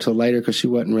know her until later because she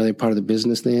wasn't really part of the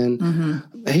business then.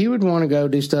 Mm-hmm. He would want to go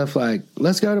do stuff like,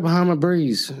 let's go to Bahama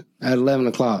Breeze at 11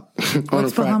 o'clock.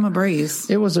 What's Bahama Breeze?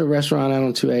 It was a restaurant out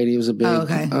on 280. It was a big,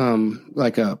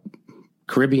 like a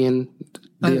Caribbean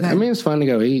deal. Okay. I mean, it's fun to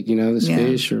go eat, you know, this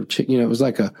fish or chicken, you know, it was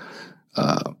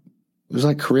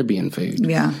like Caribbean food.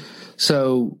 Yeah.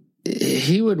 So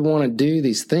he would want to do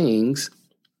these things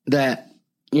that,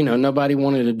 you know, nobody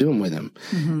wanted to do them with him.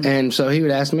 Mm-hmm. And so he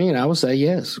would ask me and I would say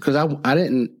yes. Cause I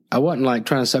wasn't like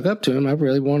trying to suck up to him. I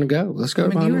really want to go. Let's go to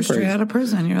Bahama Breeze. You were straight out of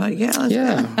prison. You're like, let's go.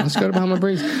 Let's go to Bahama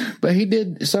Breeze. But he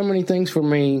did so many things for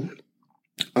me.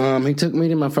 He took me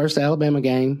to my first Alabama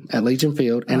game at Legion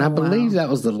Field, and I believe that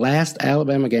was the last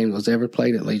Alabama game that was ever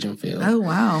played at Legion Field. Oh,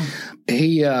 wow.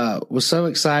 He was so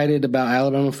excited about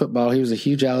Alabama football. He was a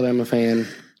huge Alabama fan.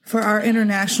 For our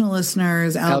international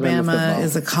listeners, Alabama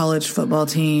is a college football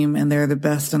team, and they're the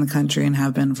best in the country and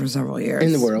have been for several years.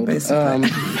 In the world. Basically.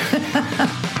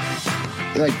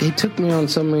 Like, he took me on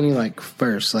so many, like,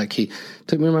 firsts. Like, he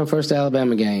took me to my first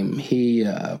Alabama game.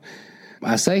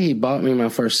 I say he bought me my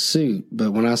first suit,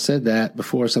 but when I said that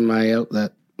before, somebody else,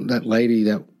 that lady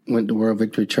that went to World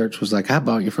Victory Church was like, I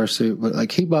bought your first suit, but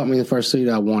like he bought me the first suit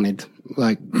I wanted.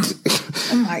 Like,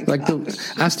 oh my God.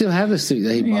 I still have the suit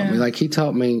that he bought me. Like he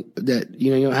taught me that,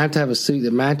 you know, you don't have to have a suit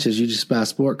that matches. You just buy a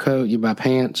sport coat, you buy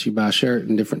pants, you buy a shirt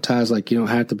and different ties. Like you don't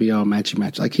have to be all matchy.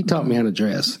 Like he taught me how to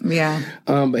dress. Yeah.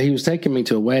 But he was taking me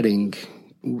to a wedding.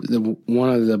 One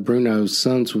of the Bruno's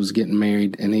sons was getting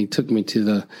married and he took me to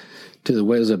the it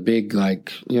was a big,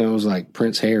 like, you know, it was like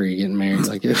Prince Harry getting married.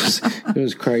 Like it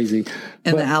was crazy.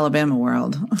 In the Alabama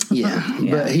world. Yeah.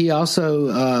 But he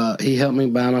also, he helped me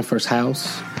buy my first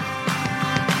house.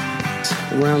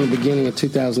 Around the beginning of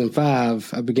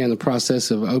 2005, I began the process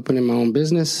of opening my own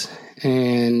business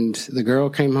and the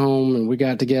girl came home and we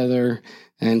got together.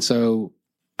 And so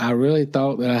I really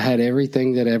thought that I had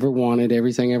everything that I ever wanted,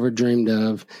 everything I ever dreamed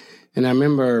of. And I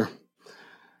remember,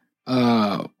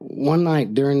 one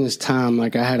night during this time,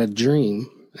 like I had a dream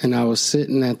and I was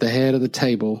sitting at the head of the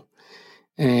table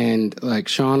and like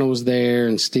Shauna was there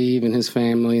and Steve and his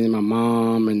family and my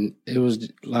mom. And it was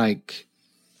like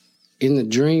in the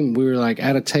dream, we were like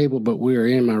at a table, but we were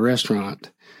in my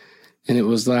restaurant. And it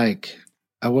was like,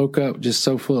 I woke up just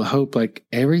so full of hope, like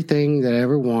everything that I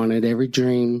ever wanted, every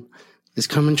dream is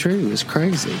coming true. It's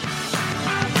crazy.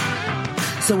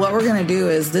 So what we're going to do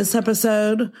is this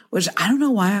episode, which I don't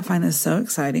know why I find this so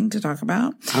exciting to talk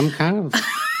about.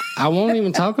 I won't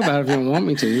even talk about it if you don't want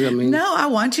me to. No, I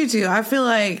want you to. I feel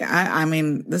like,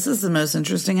 this is the most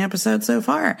interesting episode so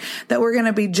far, that we're going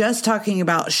to be just talking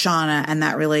about Shauna and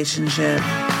that relationship.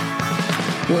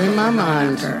 Well, in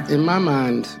my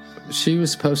mind, she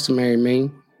was supposed to marry me,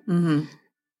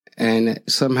 and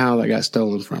somehow that got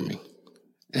stolen from me.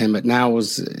 But now it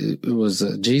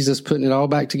was Jesus putting it all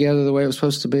back together the way it was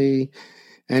supposed to be.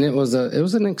 And it was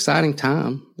an exciting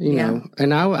time, you know,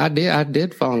 and I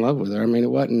did fall in love with her. It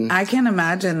wasn't. I can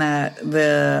imagine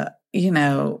that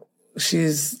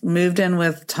she's moved in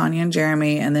with Tanya and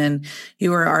Jeremy, and then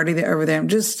you were already over there.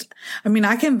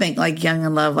 I can think like young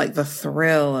in love, like the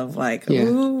thrill of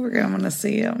ooh, we're going to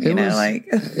see him, it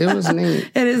was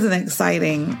neat. It is an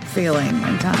exciting feeling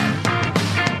and time.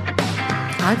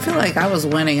 I feel like I was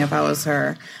winning if I was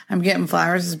her. I'm getting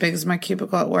flowers as big as my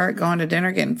cubicle at work, going to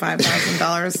dinner, getting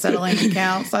 $5,000, settling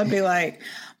accounts. I'd be like,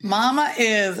 Mama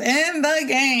is in the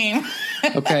game.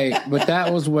 Okay, but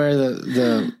that was where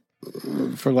the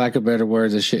for lack of better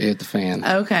words, the shit hit the fan.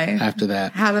 Okay. After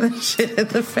that. How did the shit hit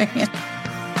the fan?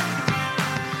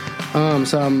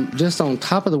 So I'm just on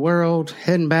top of the world,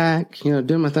 heading back,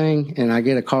 doing my thing, and I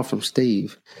get a call from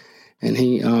Steve, and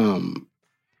he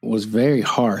was very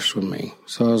harsh with me.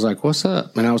 So I was like, what's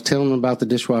up? And I was telling him about the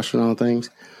dishwasher and all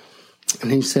things. And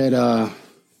he said, I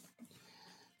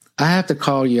have to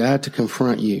call you. I have to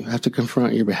confront you. I have to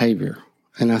confront your behavior.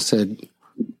 And I said,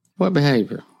 what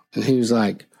behavior? And he was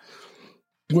like,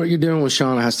 what you're doing with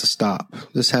Shauna has to stop.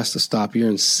 This has to stop.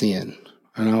 You're in sin.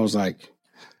 And I was like,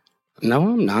 no,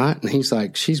 I'm not. And he's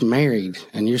like, she's married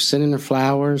and you're sending her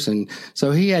flowers. And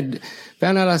so he had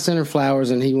found out I sent her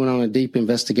flowers, and he went on a deep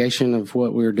investigation of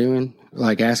what we were doing,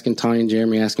 like asking Tanya and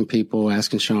Jeremy, asking people,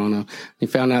 asking Shauna. He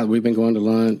found out we've been going to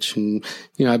lunch, and,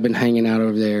 I've been hanging out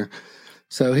over there.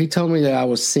 So he told me that I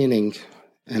was sinning.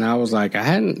 And I was like,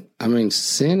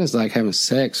 sin is like having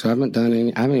sex. So I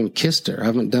haven't even kissed her. I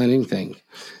haven't done anything.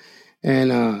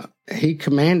 And he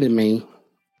commanded me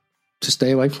to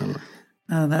stay away from her.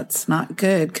 Oh, that's not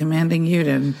good. Commanding you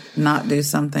to not do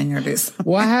something or do something.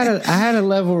 Well, I had a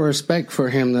level of respect for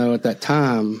him, though, at that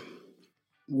time,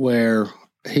 where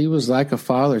he was like a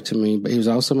father to me, but he was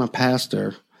also my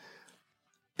pastor.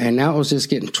 And now it was just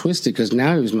getting twisted because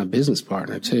now he was my business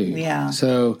partner, too. Yeah.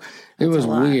 So it was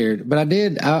weird. But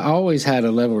I always had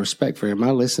a level of respect for him. I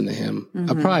listened to him.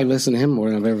 I probably listened to him more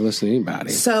than I've ever listened to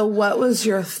anybody. So what was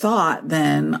your thought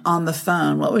then on the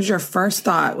phone? What was your first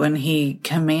thought when he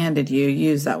commanded you,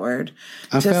 use that word,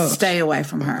 to stay away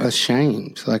from her?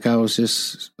 Ashamed. Like I was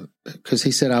just, because he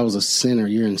said I was a sinner.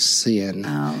 You're in sin.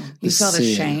 Oh, you felt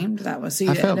ashamed? That was,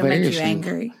 I felt very make you ashamed.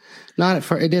 Angry? Not at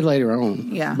first. It did later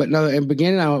on. Yeah. But no, in the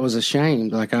beginning I was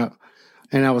ashamed.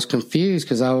 And I was confused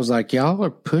because I was like, y'all are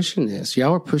pushing this.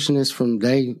 Y'all were pushing this from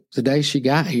the day she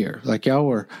got here. Like y'all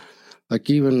were, like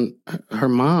even her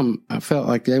mom, I felt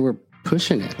like they were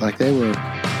pushing it. Like they were.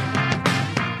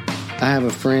 I have a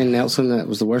friend, Nelson, that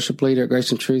was the worship leader at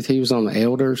Grace and Truth. He was on the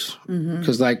elders.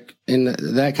 Because like in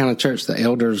that kind of church, the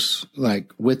elders,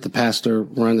 like with the pastor,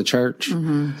 run the church.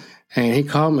 And he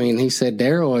called me and he said,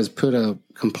 Daryl has put a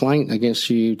complaint against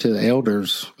you to the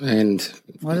elders. And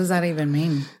what does that even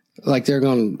mean? Like they're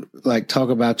going to like talk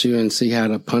about you and see how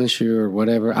to punish you or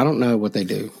whatever. I don't know what they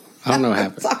do. I don't know what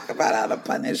happened. Talk about how to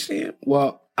punish you.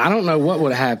 Well, I don't know what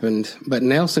would have happened, but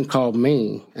Nelson called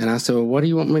me and I said, well, what do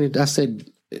you want me to do? I said,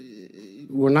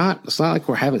 it's not like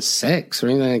we're having sex or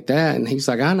anything like that. And he's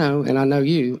like, I know, and I know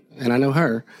you and I know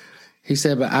her. He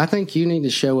said, but I think you need to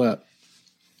show up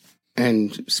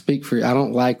and speak for you. I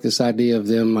don't like this idea of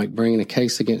them like bringing a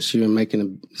case against you and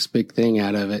making this big thing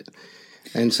out of it.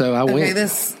 And so I went.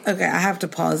 I have to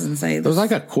pause and say this. It was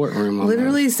like a courtroom.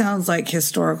 Literally sounds like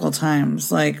historical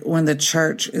times, like when the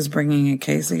church is bringing a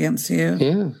case against you.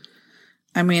 Yeah.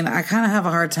 I kind of have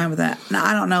a hard time with that. Now,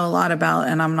 I don't know a lot about,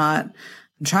 and I'm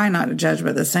trying not to judge,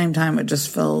 but at the same time, it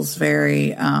just feels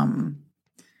very,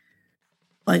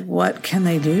 like, what can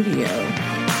they do to you?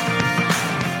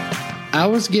 I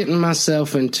was getting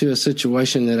myself into a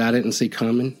situation that I didn't see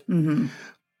coming.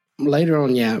 Later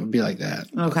on, it would be like that.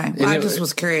 Okay. Well, I just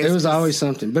was curious. It was always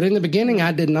something. But in the beginning,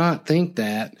 I did not think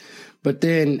that. But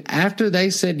then after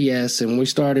they said yes and we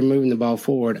started moving the ball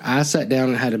forward, I sat down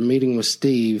and had a meeting with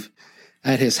Steve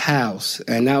at his house.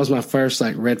 And that was my first,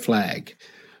 red flag.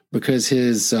 Because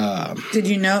his... Did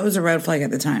you know it was a red flag at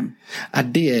the time? I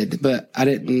did, but I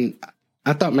didn't...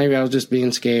 I thought maybe I was just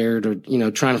being scared or,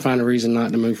 trying to find a reason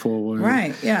not to move forward.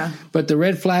 Right, yeah. But the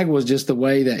red flag was just the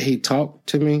way that he talked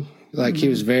to me. Like, he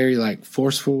was very,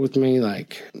 forceful with me,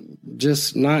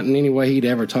 just not in any way he'd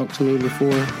ever talked to me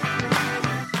before.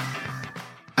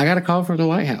 I got a call from the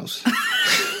White House.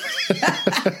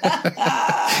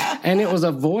 And it was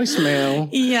a voicemail.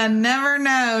 You never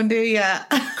know, do you?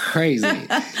 Crazy.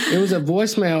 It was a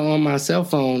voicemail on my cell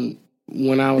phone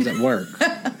when I was at work.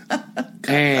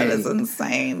 And that is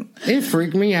insane. It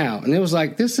freaked me out. And it was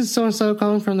like, this is so-and-so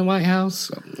calling from the White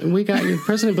House. We got your,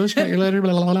 President Bush got your letter,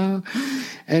 blah, blah, blah.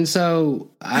 And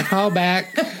so I called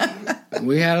back.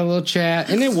 We had a little chat.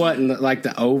 And it wasn't like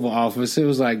the Oval Office. It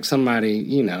was like somebody,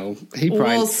 he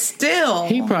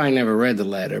probably never read the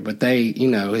letter. But they,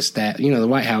 his staff, the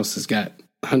White House has got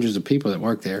hundreds of people that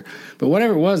work there. But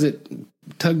whatever it was, it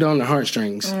tugged on the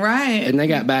heartstrings. Right. And they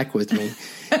got back with me.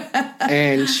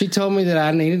 And she told me that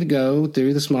I needed to go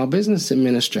through the Small Business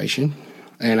Administration,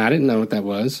 and I didn't know what that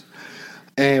was.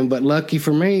 But lucky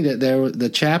for me that the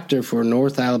chapter for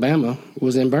North Alabama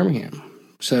was in Birmingham.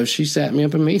 So she sat me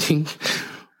up a meeting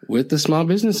with the Small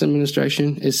Business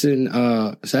Administration. It's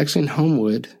actually in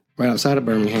Homewood, right outside of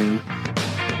Birmingham.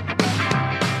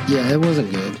 Yeah, it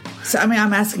wasn't good. So I'm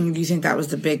asking, do you think that was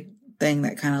the big thing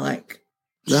that kind of like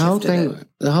the whole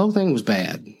thing was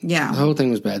bad. Yeah. The whole thing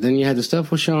was bad. Then you had the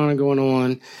stuff with Shauna going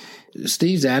on.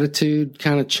 Steve's attitude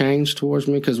kind of changed towards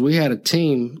me because we had a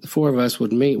team. The four of us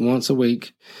would meet once a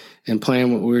week and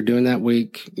plan what we were doing that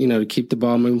week, to keep the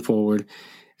ball moving forward.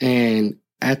 And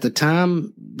at the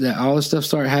time that all this stuff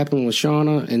started happening with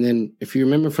Shauna, and then if you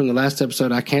remember from the last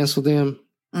episode, I canceled them.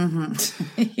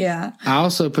 Mm-hmm. Yeah. I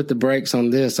also put the brakes on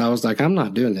this. I was like, I'm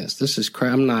not doing this. This is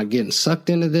crap. I'm not getting sucked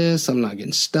into this. I'm not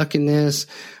getting stuck in this.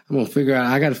 I got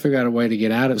to figure out a way to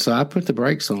get out of it. So I put the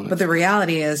brakes on it. But the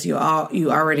reality is you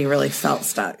already really felt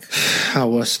stuck. I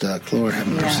was stuck. Lord have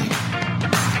mercy.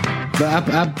 Yeah.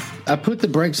 But I put the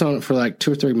brakes on it for like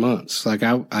 2 or 3 months. Like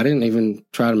I didn't even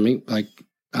try to meet. Like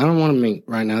I don't want to meet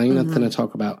right now. Ain't nothing to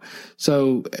talk about.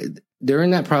 So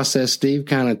during that process, Steve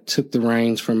kind of took the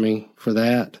reins from me for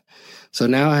that. So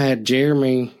now I had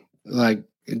Jeremy like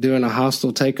doing a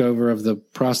hostile takeover of the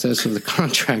process of the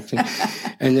contracting.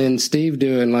 And then Steve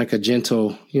doing like a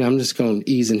gentle, I'm just going to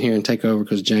ease in here and take over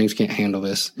because James can't handle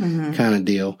this kind of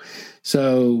deal.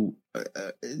 So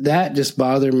that just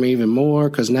bothered me even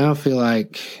more because now I feel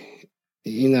like,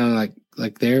 like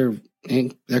they're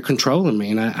controlling me.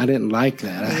 And I didn't like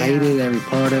that. I hated every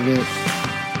part of it.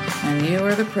 And you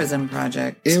were the prison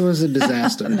project. It was a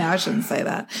disaster. No, I shouldn't say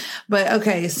that. But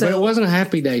okay, so... But it wasn't a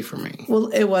happy day for me. Well,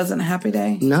 it wasn't a happy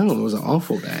day? No, it was an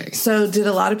awful day. So did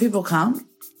a lot of people come?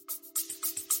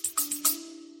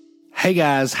 Hey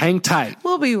guys, hang tight.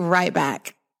 We'll be right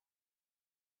back.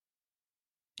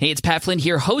 Hey, it's Pat Flynn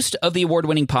here, host of the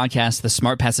award-winning podcast, the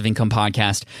Smart Passive Income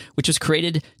Podcast, which was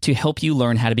created to help you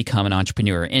learn how to become an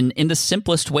entrepreneur. And in the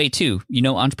simplest way, too.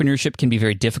 Entrepreneurship can be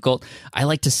very difficult. I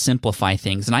like to simplify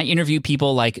things. And I interview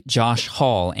people like Josh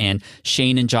Hall and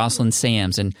Shane and Jocelyn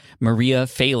Sams and Maria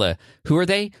Fela. Who are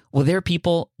they? Well, they're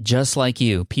people just like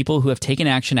you, people who have taken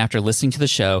action after listening to the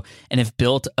show and have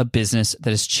built a business that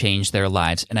has changed their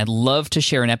lives. And I'd love to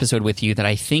share an episode with you that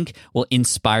I think will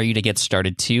inspire you to get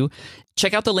started, too.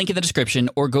 Check out the link in the description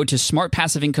or go to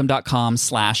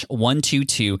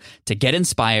smartpassiveincome.com/122 to get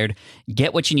inspired,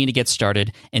 get what you need to get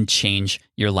started, and change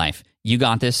your life. You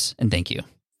got this, and thank you.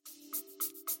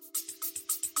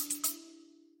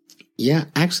 Yeah,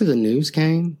 actually the news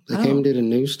came. They came and did a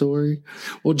news story.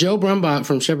 Well, Joe Brumbach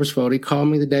from Shepherd's Fold, he called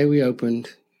me the day we opened,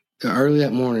 early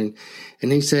that morning,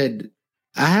 and he said,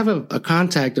 I have a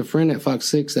friend at Fox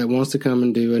 6 that wants to come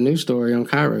and do a news story on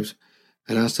Kairos.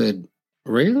 And I said,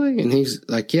 really? And he's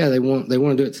like, yeah, they want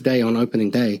to do it today on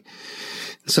opening day.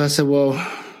 So I said, well,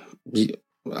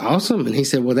 awesome. And he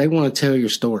said, well, they want to tell your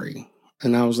story.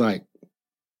 And I was like,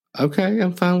 okay,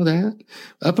 I'm fine with that.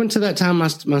 Up until that time, my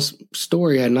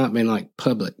story had not been like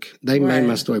public. They made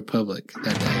my story public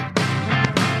that day.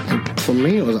 And for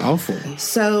me, it was awful.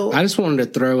 So I just wanted to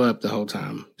throw up the whole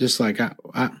time. Just like it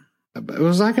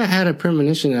was like I had a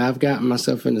premonition that I've gotten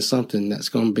myself into something that's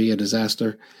going to be a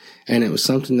disaster. And it was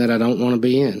something that I don't want to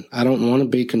be in. I don't want to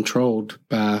be controlled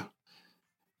by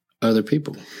other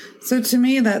people. So to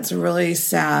me, that's really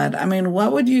sad. I mean,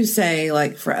 what would you say,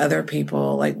 like, for other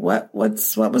people? Like, what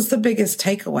was the biggest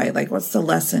takeaway? Like, what's the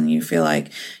lesson you feel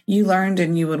like you learned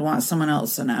and you would want someone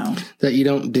else to know? That you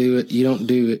don't do it. You don't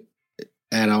do it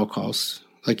at all costs.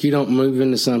 Like, you don't move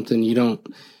into something. You don't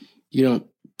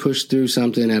push through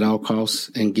something at all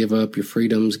costs and give up your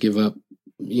freedoms, give up.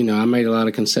 I made a lot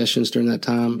of concessions during that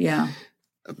time. Yeah.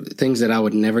 Things that I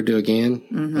would never do again.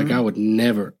 Mm-hmm. Like I would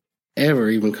never, ever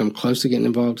even come close to getting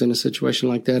involved in a situation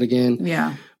like that again.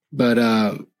 Yeah. But,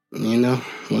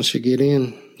 once you get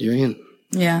in, you're in.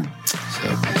 Yeah. So.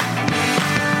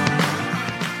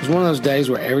 It was one of those days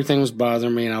where everything was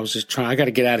bothering me and I was just I got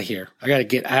to get out of here. I got to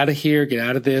get out of here, get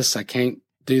out of this. I can't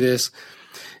do this.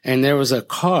 And there was a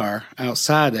car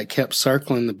outside that kept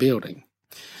circling the building.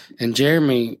 And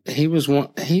Jeremy, he's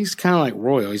kind of like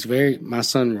Royal. My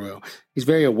son Royal. He's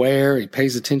very aware. He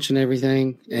pays attention to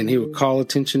everything, and he would call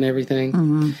attention to everything.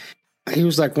 Mm-hmm. He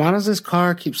was like, why does this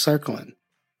car keep circling?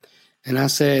 And I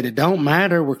said, it don't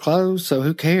matter. We're closed, so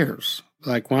who cares?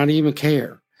 Like, why do you even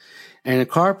care? And the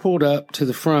car pulled up to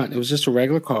the front. It was just a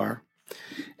regular car.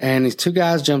 And these two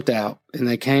guys jumped out, and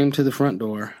they came to the front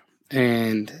door,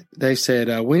 and they said,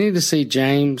 we need to see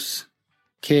James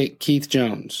Keith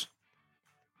Jones.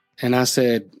 And I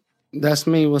said, that's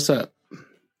me. What's up?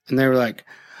 And they were like,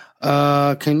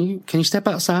 can you step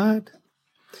outside?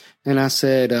 And I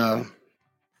said,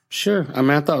 sure. I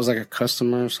mean, I thought it was like a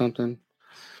customer or something.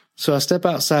 So I step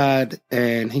outside,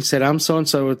 and he said, I'm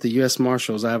so-and-so with the U.S.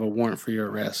 Marshals. I have a warrant for your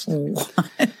arrest. What?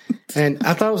 And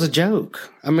I thought it was a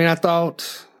joke. I mean, I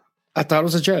thought it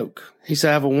was a joke. He said,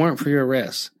 I have a warrant for your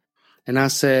arrest. And I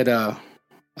said,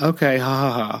 okay, ha,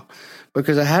 ha, ha.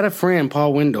 Because I had a friend,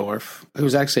 Paul Windorf, who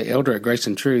was actually an elder at Grace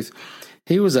and Truth.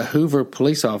 He was a Hoover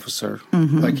police officer.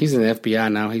 Mm-hmm. Like, he's in the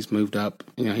FBI now. He's moved up.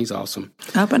 You know, he's awesome.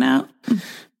 Up and out.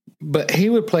 But he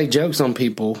would play jokes on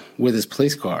people with his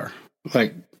police car.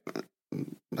 Like,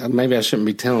 maybe I shouldn't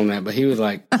be telling that, but he would,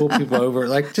 like, pull people over,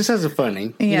 like, just as a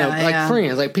funny. You know, like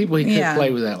friends, like people he could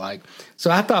play with that, like.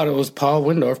 So I thought it was Paul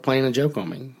Windorf playing a joke on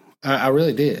me. I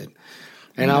really did.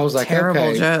 And I was like, terrible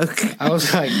okay. Joke. I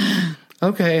was like,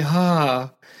 okay,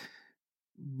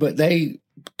 But they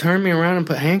turned me around and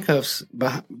put handcuffed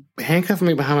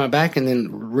me behind my back, and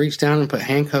then reached down and put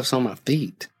handcuffs on my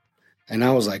feet. And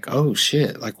I was like, oh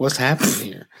shit, like, what's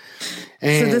happening here?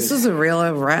 And so this was a real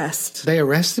arrest. They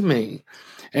arrested me.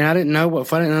 And I didn't know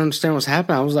if I didn't understand what's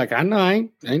happening. I was like, I know I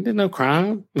ain't did no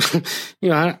crime. You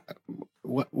know,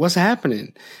 what's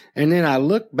happening? And then I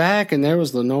looked back, and there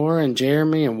was Lenora and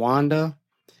Jeremy and Wanda.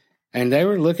 And they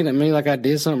were looking at me like I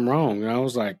did something wrong. And I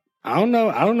was like, I don't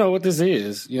know what this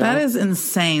is. You know? That is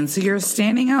insane. So you're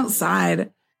standing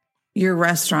outside your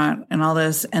restaurant and all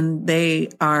this, and they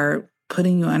are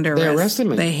putting you under arrest. They arrested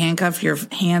me. They handcuffed your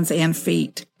hands and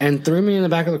feet. And threw me in the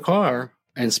back of the car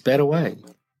and sped away.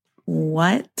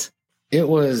 What? It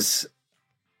was,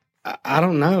 I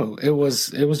don't know. It was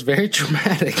very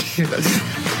traumatic. And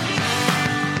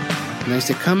they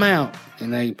said, come out.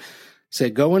 And they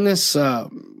said, go in this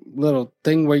little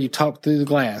thing where you talk through the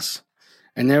glass.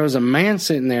 And there was a man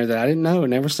sitting there that I didn't know,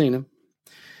 never seen him.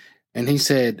 And he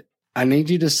said, I need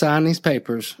you to sign these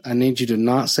papers. I need you to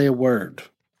not say a word.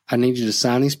 I need you to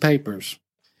sign these papers.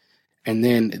 And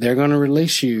then they're going to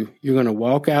release you. You're going to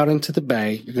walk out into the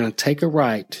bay. You're going to take a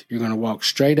right. You're going to walk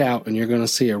straight out, and you're going to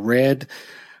see a red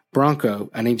Bronco.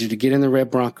 I need you to get in the red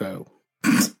Bronco.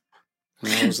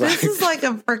 This is like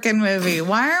a freaking movie.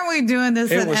 Why aren't we doing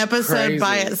this an episode crazy.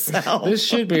 By itself? This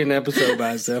should be an episode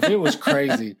by itself. It was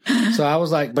crazy. So I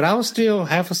was like, but I was still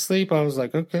half asleep. I was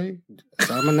like, okay,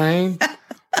 sign my name,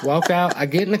 walk out. I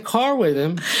get in the car with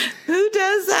him. Who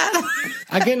does that?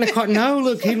 I get in the car. No,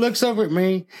 look, he looks over at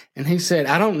me and he said,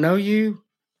 I don't know you.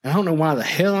 I don't know why the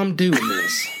hell I'm doing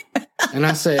this. And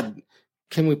I said,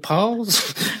 can we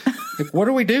pause? Like, what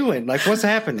are we doing? Like, what's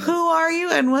happening? Who are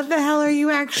you, and what the hell are you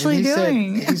actually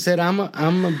doing? He said, I'm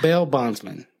a bail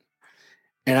bondsman,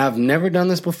 and I've never done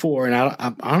this before, and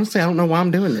I honestly, I don't know why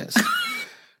I'm doing this.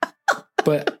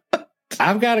 But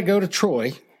I've got to go to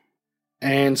Troy,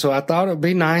 and so I thought it would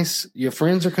be nice. Your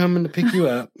friends are coming to pick you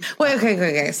up. Wait,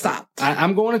 okay, stop.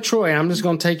 I'm going to Troy, and I'm just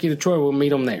going to take you to Troy. We'll meet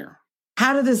them there.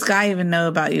 How did this guy even know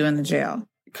about you in the jail?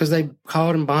 Because they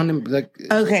called him, bonded him. Like,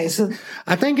 okay, so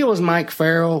I think it was Mike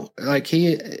Farrell. Like,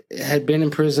 he had been in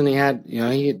prison. He had,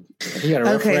 he had a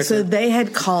rough record. So they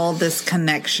had called this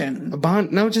connection.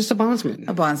 Just a bondsman.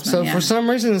 A bondsman. So for some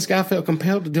reason, this guy felt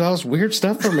compelled to do all this weird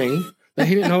stuff for me that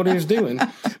he didn't know what he was doing.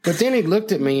 But then he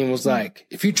looked at me and was like,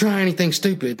 "If you try anything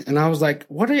stupid," and I was like,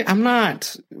 "What? I'm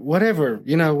not. Whatever.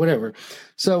 Whatever."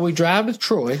 So we drive to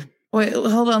Troy. Wait,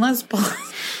 hold on. Let's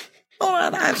pause. Hold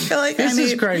on, I feel like this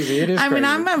is crazy. It is crazy. I mean,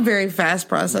 I'm a very fast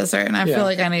processor, and I feel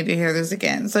like I need to hear this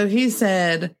again. So he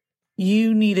said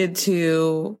you needed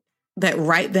to, that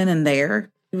right then and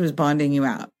there, he was bonding you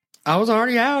out. I was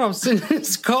already out. I was sitting in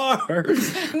his car.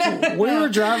 We were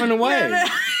driving away.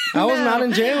 I was not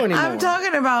in jail anymore. I'm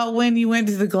talking about when you went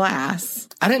to the glass.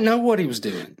 I didn't know what he was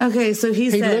doing. Okay, so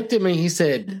he said... He looked at me. He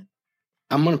said,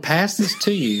 I'm going to pass this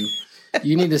to you.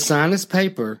 You need to sign this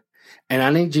paper. And I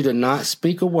need you to not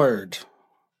speak a word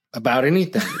about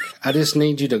anything. I just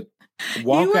need you to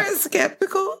walk out. You weren't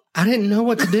skeptical? I didn't know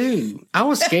what to do. I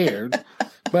was scared.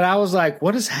 But I was like,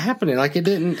 what is happening? Like it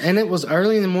didn't, and it was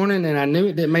early in the morning and I knew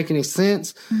it didn't make any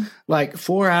sense. Like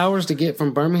 4 hours to get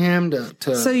from Birmingham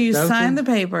to So you Dothan. signed the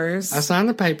papers. I signed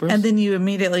the papers. And then you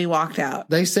immediately walked out.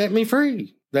 They set me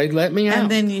free. They let me out.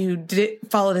 And then you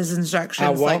followed his instructions. I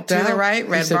walked like, out. To the right,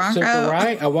 red Bronco. To the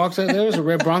right. I walked out. There was a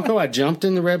red Bronco. I jumped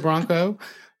in the red Bronco.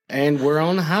 And we're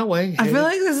on the highway. I feel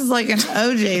like this is like an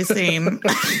OJ scene.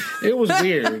 It was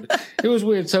weird. It was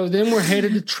weird. So then we're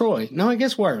headed to Troy. No, it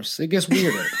gets worse. It gets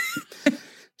weirder.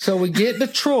 So we get to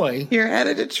Troy. You're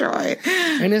headed to Troy.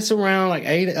 And it's around like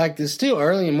 8, like it's still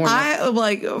early in the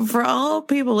morning. For all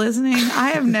people listening,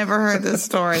 I have never heard this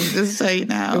story, just so you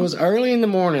know. It was early in the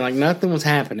morning, like nothing was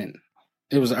happening.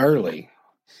 It was early.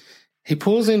 He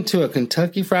pulls into a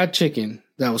Kentucky Fried Chicken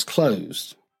that was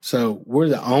closed. So we're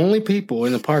the only people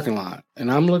in the parking lot.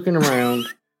 And I'm looking around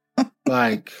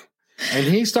like, and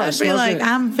he starts I'd be smoking. like,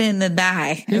 I'm finna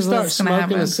die. He starts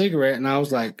smoking a cigarette. And I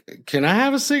was like, can I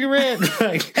have a cigarette?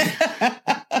 Like,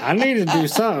 I need to do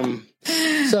something.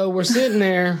 So we're sitting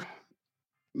there,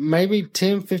 maybe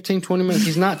 10, 15, 20 minutes.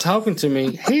 He's not talking to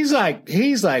me. He's like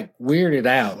weirded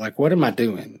out. Like, what am I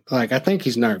doing? Like, I think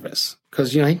he's nervous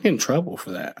because, you know, he get in trouble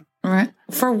for that. Right.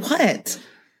 For what?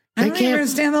 I don't even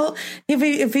understand.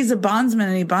 If he's a bondsman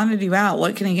and he bonded you out,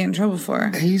 what can he get in trouble for?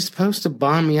 He's supposed to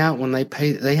bond me out when they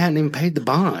hadn't even paid the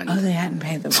bond. Oh, they hadn't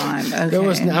paid the bond. Okay.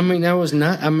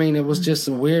 It was just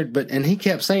weird. And he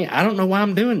kept saying, I don't know why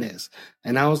I'm doing this.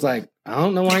 And I was like, I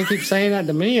don't know why he keeps saying that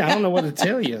to me. I don't know what to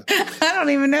tell you. I don't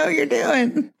even know what you're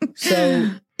doing.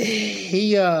 So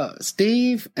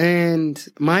Steve and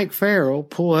Mike Farrell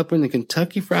pull up in the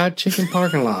Kentucky Fried Chicken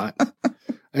parking lot.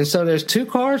 And so there's 2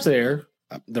 cars there.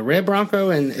 The red Bronco,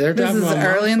 and they're driving. This is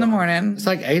early in the morning. It's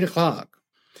like 8:00.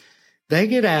 They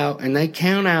get out and they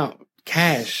count out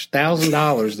cash,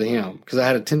 $1,000 to him because I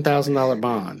had a $10,000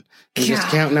 bond. And just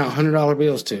counting out $100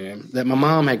 bills to him that my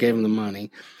mom had gave him the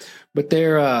money, but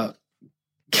they're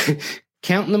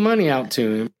counting the money out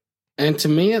to him. And to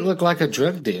me, it looked like a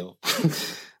drug deal.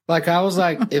 Like I was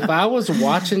like, if I was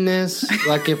watching this,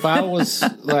 like if I was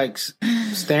like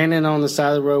standing on the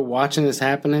side of the road watching this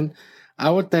happening, I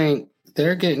would think,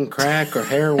 they're getting crack or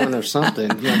heroin or something.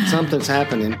 You know, something's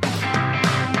happening.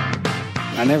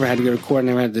 I never had to go to court. I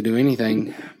never had to do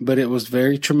anything. But it was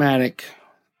very traumatic.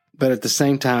 But at the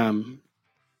same time,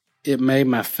 it made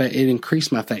it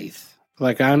increased my faith.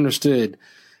 Like I understood,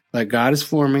 like God is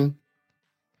for me.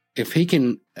 If he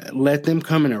can let them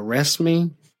come and arrest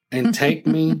me and take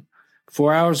me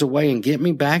 4 hours away and get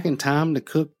me back in time to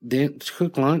cook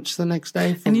lunch the next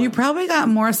day. And you probably got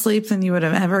more sleep than you would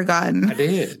have ever gotten. I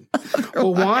did.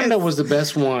 Well, Wanda was the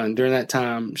best one during that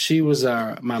time. She was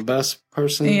my bus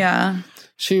person. Yeah.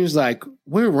 She was like,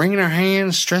 we were wringing our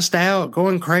hands, stressed out,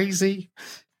 going crazy.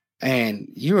 And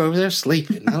you were over there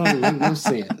sleeping. I don't make no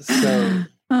sense. So,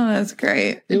 oh, that's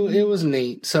great. It was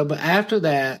neat. So, but after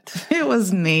that, it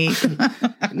was neat.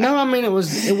 No, I mean, it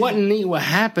wasn't neat what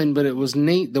happened, but it was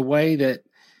neat the way that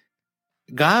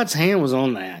God's hand was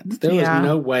on that. There was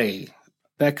no way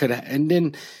that could have. And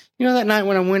then, you know, that night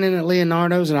when I went in at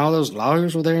Leonardo's and all those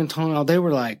lawyers were there in Tony, they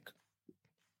were like,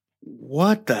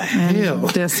 what the hell?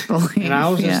 Disbelief. And I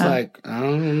was just like, I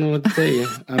don't know what to tell you.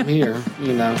 I'm here,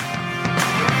 you know.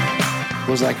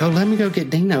 Was like, oh, let me go get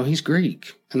Dino. He's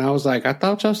Greek. And I was like, I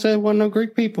thought y'all said there wasn't no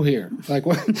Greek people here. Like,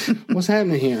 what's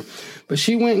happening here? But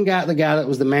she went and got the guy that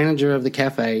was the manager of the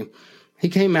cafe. He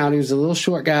came out. He was a little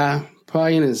short guy,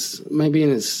 probably maybe in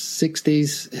his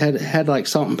 60s, had like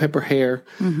salt and pepper hair.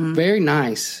 Mm-hmm. Very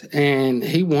nice. And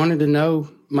he wanted to know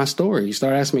my story. He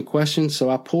started asking me questions. So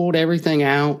I pulled everything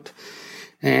out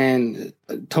and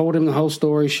told him the whole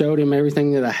story, showed him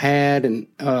everything that I had. And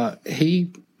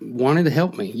he wanted to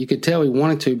help me. You could tell he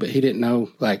wanted to, but he didn't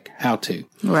know like how to.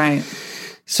 Right.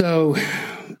 So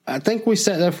I think we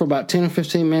sat there for about 10 or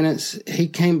 15 minutes. He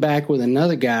came back with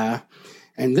another guy,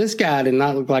 and this guy did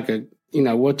not look like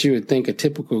what you would think a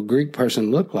typical Greek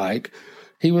person looked like.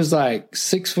 He was like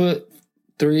 6'3".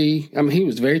 I mean, he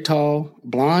was very tall,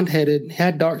 blonde headed,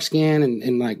 had dark skin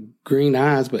and like green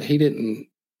eyes, but he didn't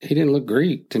look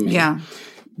Greek to me. Yeah.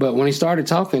 But when he started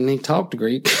talking, he talked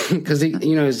Greek because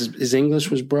his English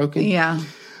was broken. Yeah.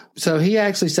 So he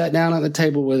actually sat down at the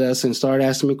table with us and started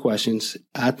asking me questions.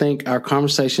 I think our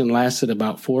conversation lasted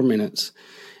about 4 minutes.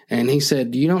 And he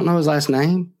said, "You don't know his last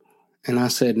name?" And I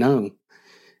said, "No."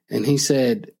 And he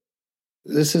said,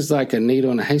 "This is like a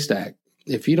needle in a haystack.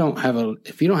 If you don't have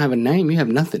a name, you have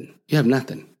nothing. You have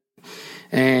nothing."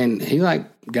 And he like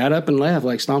got up and left,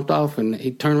 like stomped off, and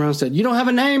he turned around and said, "You don't have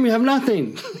a name, you have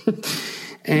nothing."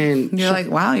 And you're like,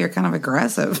 wow, you're kind of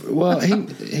aggressive. Well,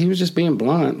 he was just being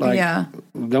blunt. Like,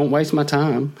 don't waste my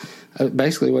time.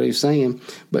 basically what he was saying.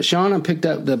 But Shauna picked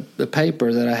up the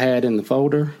paper that I had in the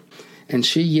folder, and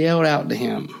she yelled out to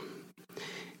him.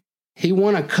 He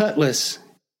won a cutlass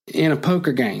in a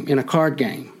poker game, in a card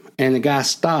game, and the guy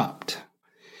stopped,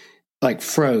 like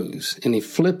froze, and he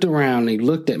flipped around and he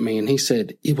looked at me and he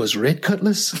said, "It was red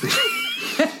cutlass?"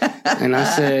 And I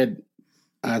said,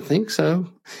 "I think so."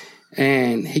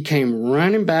 And he came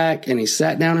running back and he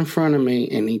sat down in front of me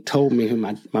and he told me who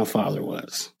my father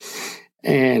was.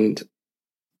 And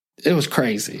it was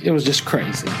crazy. It was just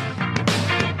crazy.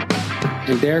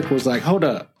 And Derek was like, "Hold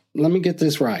up, let me get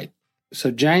this right." So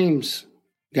James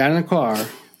got in a car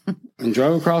and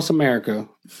drove across America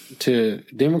to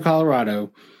Denver,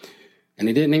 Colorado, and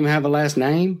he didn't even have a last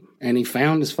name, and he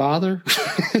found his father.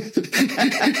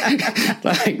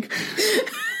 Like,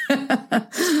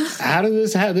 how did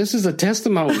this happen? This is a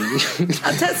testimony.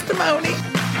 A testimony.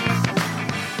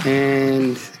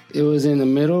 And it was in the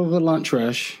middle of a lunch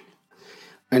rush.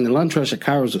 And the lunch rush at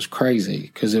Kairos was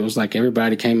crazy because it was like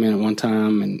everybody came in at one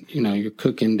time and, you know, you're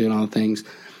cooking, doing all the things.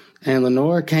 And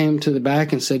Lenora came to the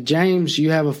back and said, "James, you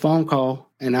have a phone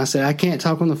call." And I said, "I can't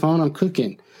talk on the phone. I'm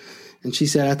cooking." And she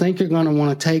said, "I think you're going to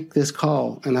want to take this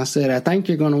call." And I said, "I think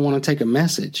you're going to want to take a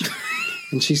message."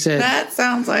 And she said, "That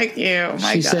sounds like you."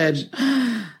 She said,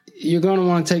 "You're going to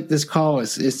want to take this call.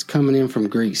 It's coming in from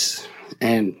Greece."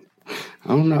 And I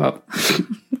don't know.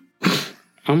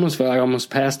 I almost felt like I almost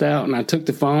passed out. And I took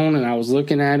the phone and I was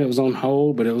looking at it. It was on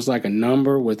hold, but it was like a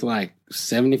number with like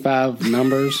 75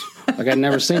 numbers. Like I'd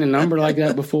never seen a number like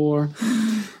that before.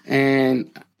 And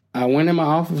I went in my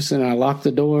office and I locked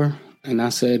the door and I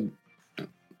said,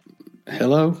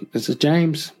 "Hello, this is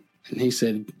James." And he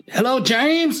said, "Hello,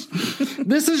 James,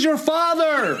 this is your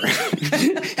father."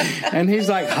 And he's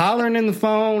like hollering in the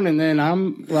phone. And then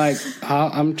I'm like,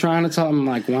 I'm trying to talk. I'm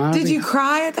like, why? Did you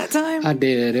cry at that time? I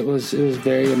did. It was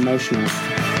very emotional.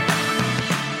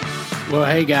 Well,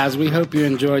 hey guys, we hope you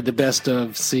enjoyed the best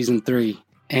of season 3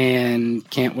 and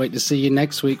can't wait to see you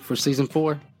next week for season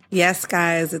 4. Yes,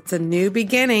 guys, it's a new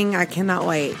beginning. I cannot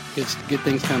wait. Good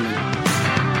things coming.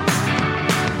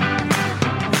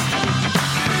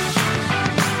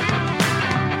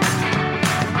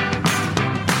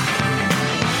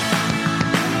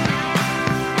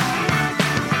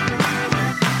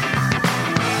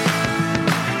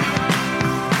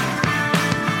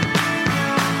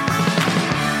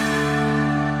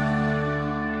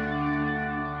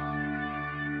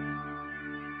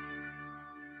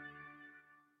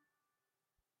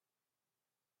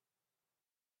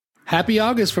 Happy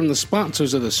August from the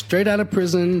sponsors of the Straight Outta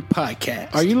Prison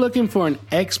podcast. Are you looking for an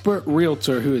expert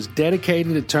realtor who is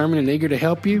dedicated, determined, and eager to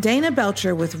help you? Dana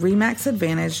Belcher with RE/MAX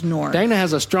Advantage North. Dana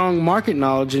has a strong market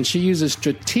knowledge and she uses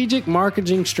strategic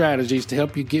marketing strategies to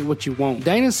help you get what you want.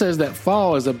 Dana says that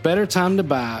fall is a better time to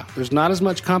buy. There's not as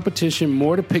much competition,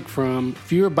 more to pick from,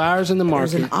 fewer buyers in the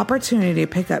market. There's an opportunity to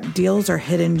pick up deals or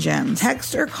hidden gems.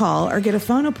 Text or call or get a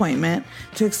phone appointment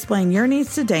to explain your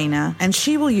needs to Dana, and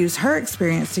she will use her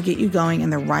experience to get you going in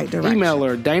the right direction. Email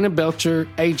her,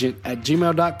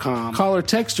 danabelcheragent@gmail.com. Call or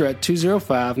text her at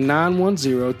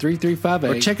 205-910-3358.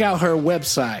 Or check out her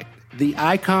website,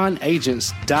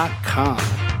 theiconagents.com.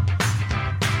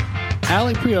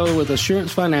 Alec Priola with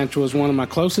Assurance Financial is one of my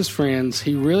closest friends.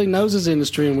 He really knows his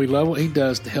industry, and we love what he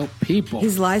does to help people.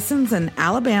 He's licensed in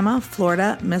Alabama,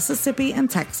 Florida, Mississippi, and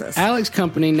Texas. Alec's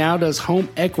company now does home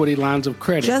equity lines of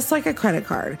credit. Just like a credit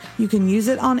card, you can use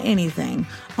it on anything.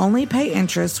 Only pay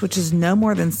interest, which is no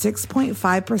more than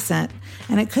 6.5%,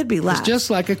 and it could be less. It's just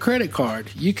like a credit card.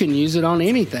 You can use it on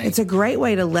anything. It's a great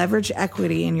way to leverage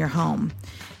equity in your home.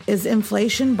 Is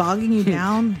inflation bogging you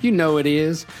down? You know it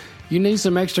is. You need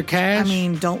some extra cash? I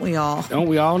mean, don't we all? Don't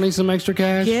we all need some extra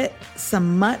cash? Get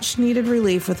some much needed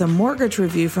relief with a mortgage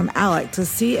review from Alec to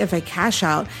see if a cash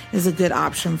out is a good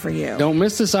option for you. Don't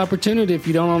miss this opportunity if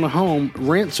you don't own a home.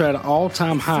 Rents are at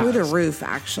all-time highs. Through the roof,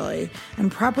 actually. And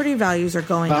property values are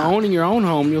going up. By owning your own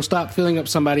home, you'll stop filling up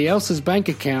somebody else's bank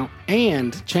account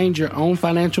and change your own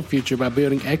financial future by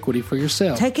building equity for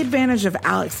yourself. Take advantage of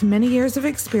Alec's many years of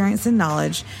experience and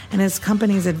knowledge and his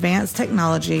company's advanced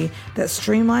technology that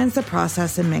streamlines the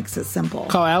process and makes it simple.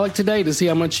 Call Alec today to see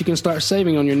how much you can start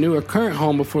saving on your new or current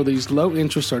home before these low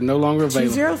interests are no longer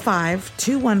available.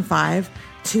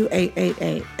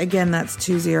 205-215-2888. Again, that's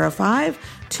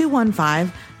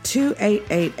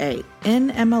 205-215-2888.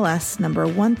 NMLS number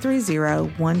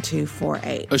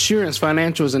 1301248. Assurance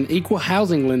Financial is an equal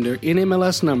housing lender.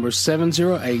 NMLS number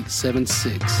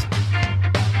 70876.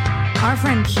 Our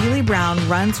friend Keely Brown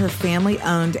runs her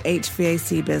family-owned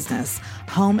HVAC business,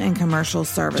 Home and Commercial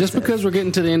Services. Just because we're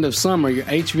getting to the end of summer, your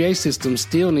HVAC system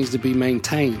still needs to be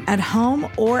maintained. At home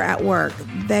or at work,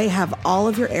 they have all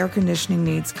of your air conditioning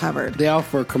needs covered. They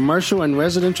offer commercial and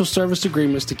residential service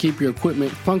agreements to keep your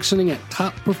equipment functioning at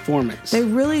top performance. They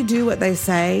really do what they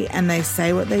say, and they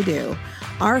say what they do.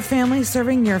 Our family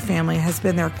serving your family has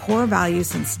been their core value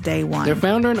since day one. Their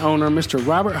founder and owner, Mr.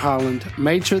 Robert Holland,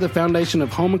 made sure the foundation of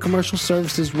Home and Commercial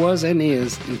Services was and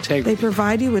is integrity. They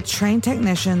provide you with trained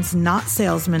technicians, not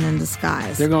salesmen in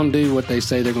disguise. They're going to do what they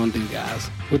say they're going to do, guys,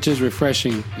 which is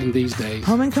refreshing in these days.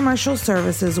 Home and Commercial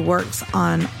Services works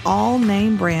on all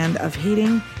name brand of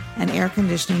heating and air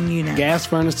conditioning units. Gas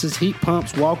furnaces, heat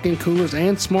pumps, walk-in coolers,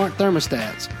 and smart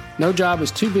thermostats. No job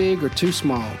is too big or too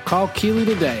small. Call Keeley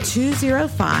today.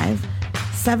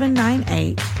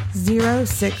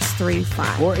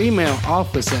 205-798-0635. Or email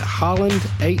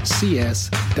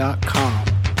office@hollandhcs.com.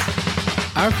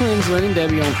 Our friends Lynn and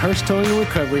Debbie own Hearst Towing and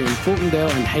Recovery in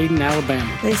Fultondale and Hayden,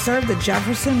 Alabama. They serve the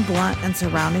Jefferson, Blount, and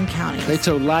surrounding counties. They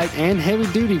tow light and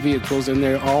heavy-duty vehicles, and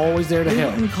they're always there to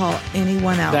help. We wouldn't call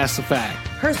anyone else. That's a fact.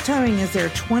 Hearst Towing is there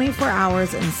 24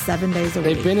 hours and 7 days a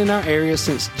week. They've been in our area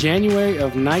since January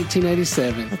of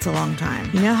 1987. That's a long time.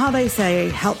 You know how they say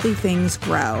healthy things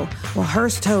grow? Well,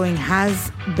 Hearst Towing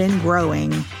has been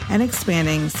growing and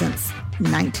expanding since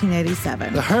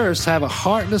 1987. The Hearsts have a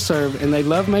heart to serve, and they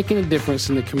love making a difference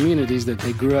in the communities that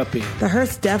they grew up in. The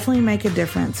Hearsts definitely make a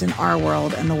difference in our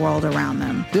world and the world around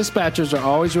them. Dispatchers are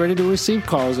always ready to receive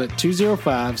calls at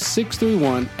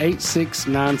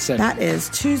 205-631-8697. That is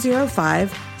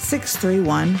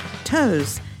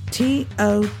 205-631-TOWS.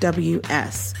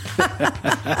 TOWS.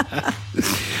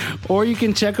 Or you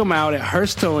can check them out at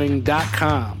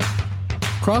HearstTowing.com.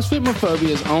 CrossFitmophobia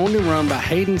is owned and run by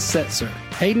Hayden Setzer.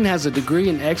 Hayden has a degree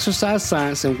in exercise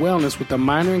science and wellness with a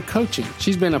minor in coaching.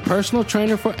 She's been a personal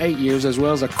trainer for 8 years as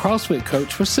well as a CrossFit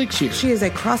coach for 6 years. She is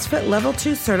a CrossFit Level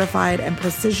 2 certified and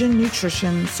Precision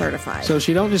Nutrition certified. So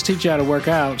she don't just teach you how to work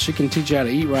out, she can teach you how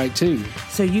to eat right too.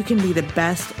 So you can be the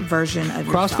best version of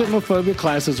yourself. CrossFitmophobia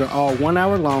classes are all 1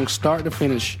 hour long, start to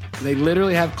finish. They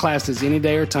literally have classes any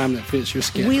day or time that fits your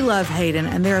schedule. We love Hayden,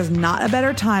 and there is not a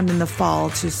better time than the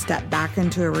fall to step back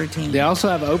into a routine. They also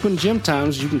have open gym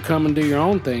times. You can come and do your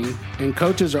own thing, and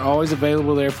coaches are always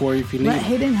available there for you if you need. Let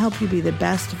Hayden help you be the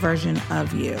best version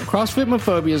of you.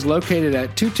 CrossFitmophobia is located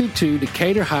at 222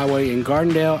 Decatur Highway in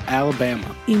Gardendale,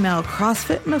 Alabama. Email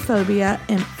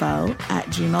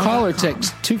CrossFitmophobiainfo@gmail.com. Call or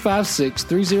text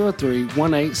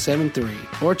 256-303-1873.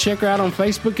 Or check her out on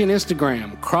Facebook and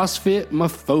Instagram,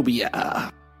 CrossFitmophobia.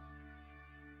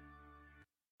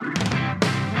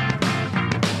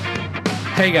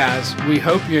 Hey guys, we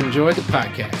hope you enjoyed the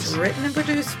podcast. Written and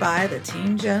produced by the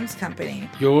Team Jones Company.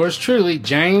 Yours truly,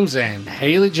 James and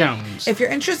Haley Jones. If you're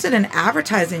interested in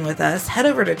advertising with us, head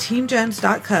over to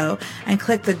teamjones.co and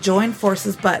click the Join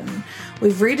Forces button.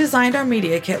 We've redesigned our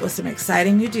media kit with some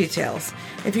exciting new details.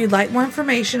 If you'd like more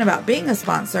information about being a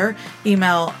sponsor,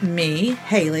 email me,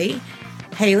 Haley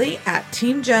at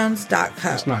teamjones.co.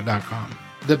 That's not .com.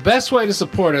 The best way to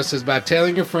support us is by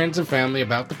telling your friends and family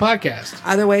about the podcast.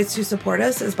 Other ways to support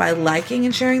us is by liking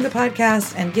and sharing the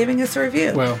podcast and giving us a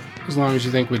review. Well, as long as you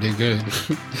think we did good.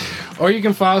 Or you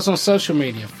can follow us on social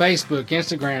media, Facebook,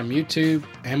 Instagram, YouTube,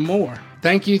 and more.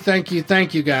 Thank you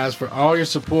guys for all your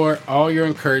support, all your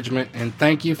encouragement, and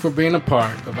thank you for being a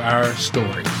part of our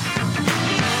story.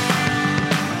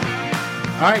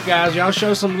 All right, guys, y'all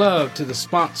show some love to the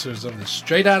sponsors of the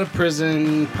Straight Outta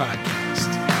Prison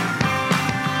podcast.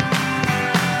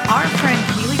 Our friend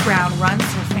Keely Brown runs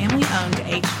her family-owned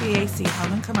HVAC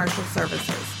Home and Commercial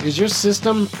Services. Is your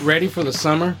system ready for the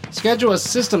summer? Schedule a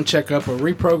system checkup or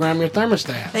reprogram your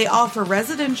thermostat. They offer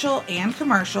residential and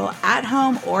commercial at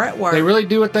home or at work. They really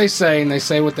do what they say, and they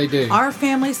say what they do. Our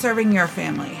family serving your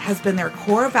family has been their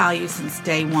core value since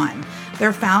day one.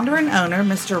 Their founder and owner,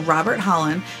 Mr. Robert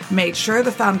Holland, made sure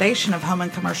the foundation of Home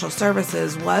and Commercial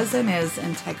Services was and is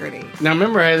integrity. Now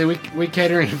remember, Haley, we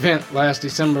catered an event last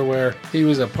December where he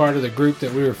was a part of the group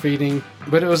that we were feeding.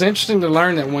 But it was interesting to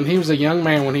learn that when he was a young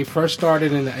man, when he first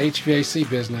started in the HVAC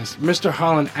business, Mr.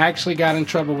 Holland actually got in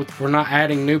trouble for not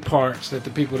adding new parts that the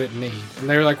people didn't need. And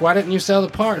they were like, "Why didn't you sell the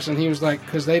parts?" And he was like,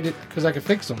 "Because I could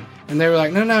fix them." And they were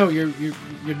like, "No, you're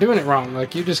doing it wrong.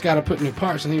 Like, you just got to put new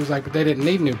parts." And he was like, "But they didn't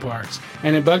need new parts."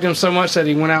 And it bugged him so much that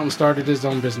he went out and started his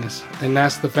own business. And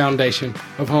that's the foundation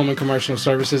of Home and Commercial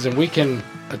Services. And we can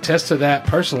attest to that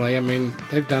personally. I mean,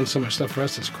 they've done so much stuff for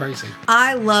us, it's crazy.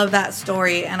 I love that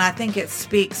story, and I think it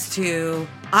speaks to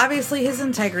obviously his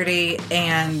integrity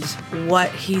and what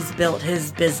he's built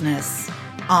his business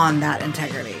on, that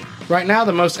integrity. Right now,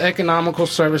 the most economical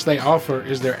service they offer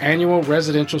is their annual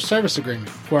residential service agreement.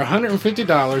 For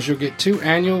 $150, you'll get 2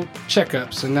 annual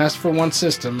checkups, and that's for one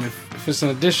system. If it's an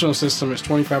additional system, it's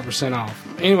 25% off.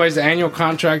 Anyways, the annual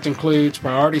contract includes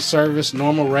priority service,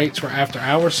 normal rates for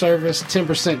after-hour service,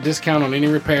 10% discount on any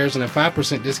repairs, and a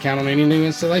 5% discount on any new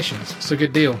installations. It's a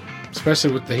good deal,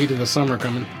 especially with the heat of the summer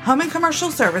coming. Home and Commercial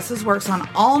Services works on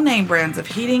all name brands of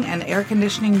heating and air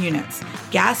conditioning units,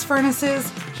 gas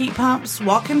furnaces, heat pumps,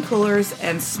 walk-in coolers,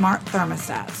 and smart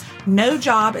thermostats. No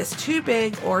job is too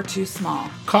big or too small.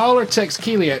 Call or text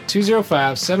Keely at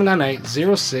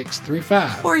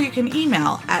 205-798-0635. Or you can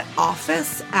email at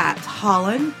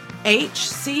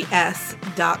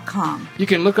office@hollandhcs.com. You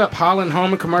can look up Holland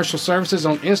Home and Commercial Services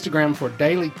on Instagram for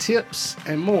daily tips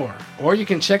and more. Or you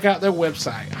can check out their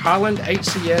website,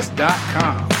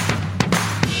 hollandhcs.com.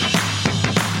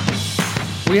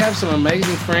 We have some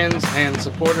amazing friends and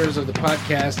supporters of the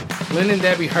podcast, Lynn and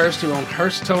Debbie Hurst, who own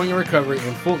Hurst Towing and Recovery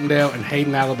in Fultondale and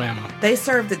Hayden, Alabama. They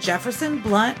serve the Jefferson,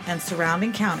 Blount, and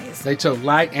surrounding counties. They tow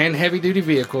light and heavy-duty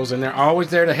vehicles, and they're always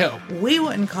there to help. We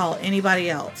wouldn't call anybody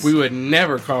else. We would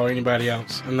never call anybody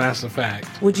else, and that's a fact.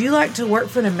 Would you like to work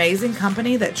for an amazing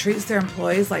company that treats their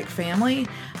employees like family?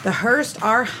 The Hurst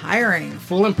are hiring.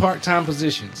 Full and part-time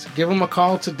positions. Give them a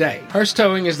call today. Hurst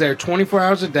Towing is there 24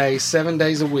 hours a day, 7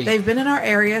 days a week. They've been in our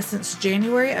area since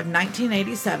January of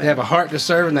 1987. They have a heart to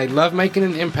serve, and they love making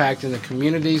an impact in the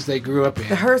communities they grew up in.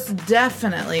 The Hursts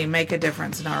definitely make a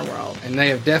difference in our world. And they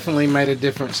have definitely made a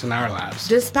difference in our lives.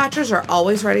 Dispatchers are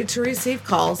always ready to receive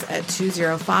calls at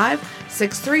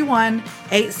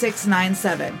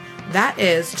 205-631-8697. That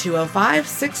is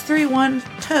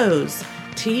 205-631-TOWS.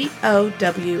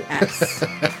 TOWS.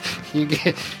 You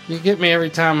get me every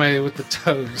time with the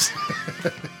toes.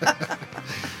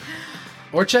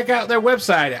 Or check out their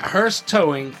website at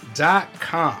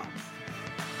hursttowing.com.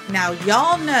 Now,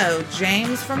 y'all know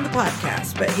James from the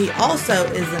podcast, but he also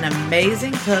is an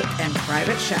amazing cook and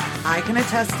private chef. I can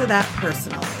attest to that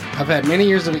personally. I've had many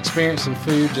years of experience in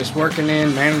food, just working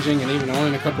in, managing, and even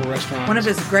owning a couple of restaurants. One of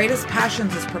his greatest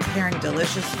passions is preparing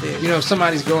delicious food. You know, if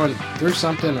somebody's going through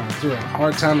something or through a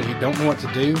hard time and you don't know what to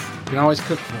do, you can always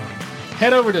cook for them.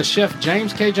 Head over to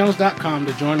chefjameskjones.com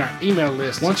to join our email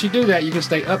list. Once you do that, you can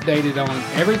stay updated on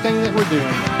everything that we're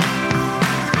doing.